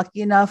we've been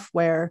lucky enough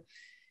where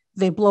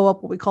they blow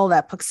up what we call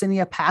that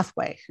Puccinia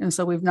pathway. And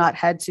so we've not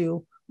had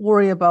to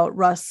worry about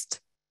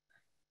rust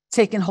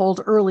taking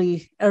hold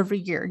early every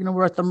year.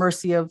 We're at the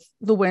mercy of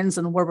the winds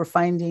and where we're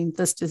finding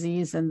this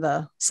disease in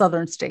the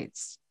southern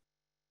states.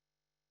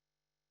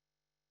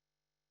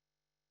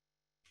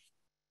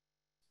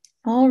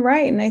 All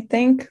right. And I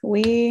think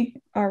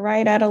we are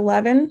right at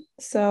 11.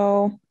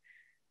 So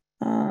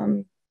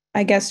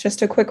I guess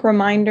just a quick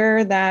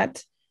reminder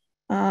that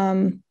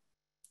to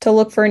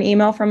look for an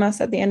email from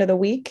us at the end of the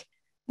week.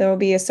 There will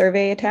be a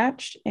survey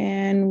attached,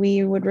 and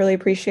we would really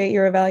appreciate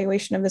your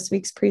evaluation of this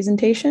week's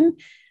presentation.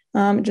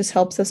 It just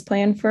helps us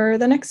plan for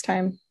the next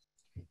time.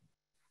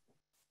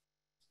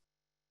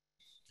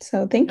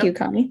 So thank you,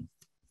 Connie.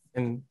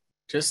 And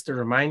just a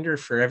reminder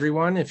for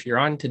everyone, if you're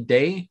on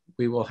today,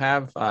 we will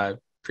have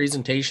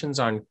presentations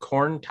on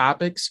corn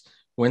topics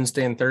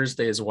Wednesday and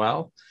Thursday as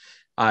well.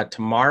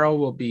 Tomorrow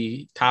will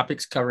be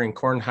topics covering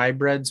corn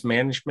hybrids,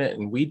 management,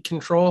 and weed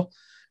control.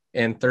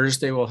 And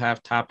Thursday we'll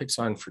have topics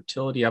on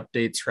fertility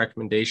updates,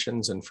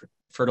 recommendations, and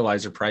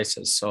fertilizer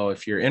prices. So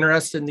if you're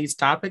interested in these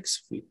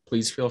topics,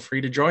 please feel free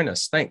to join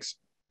us. Thanks.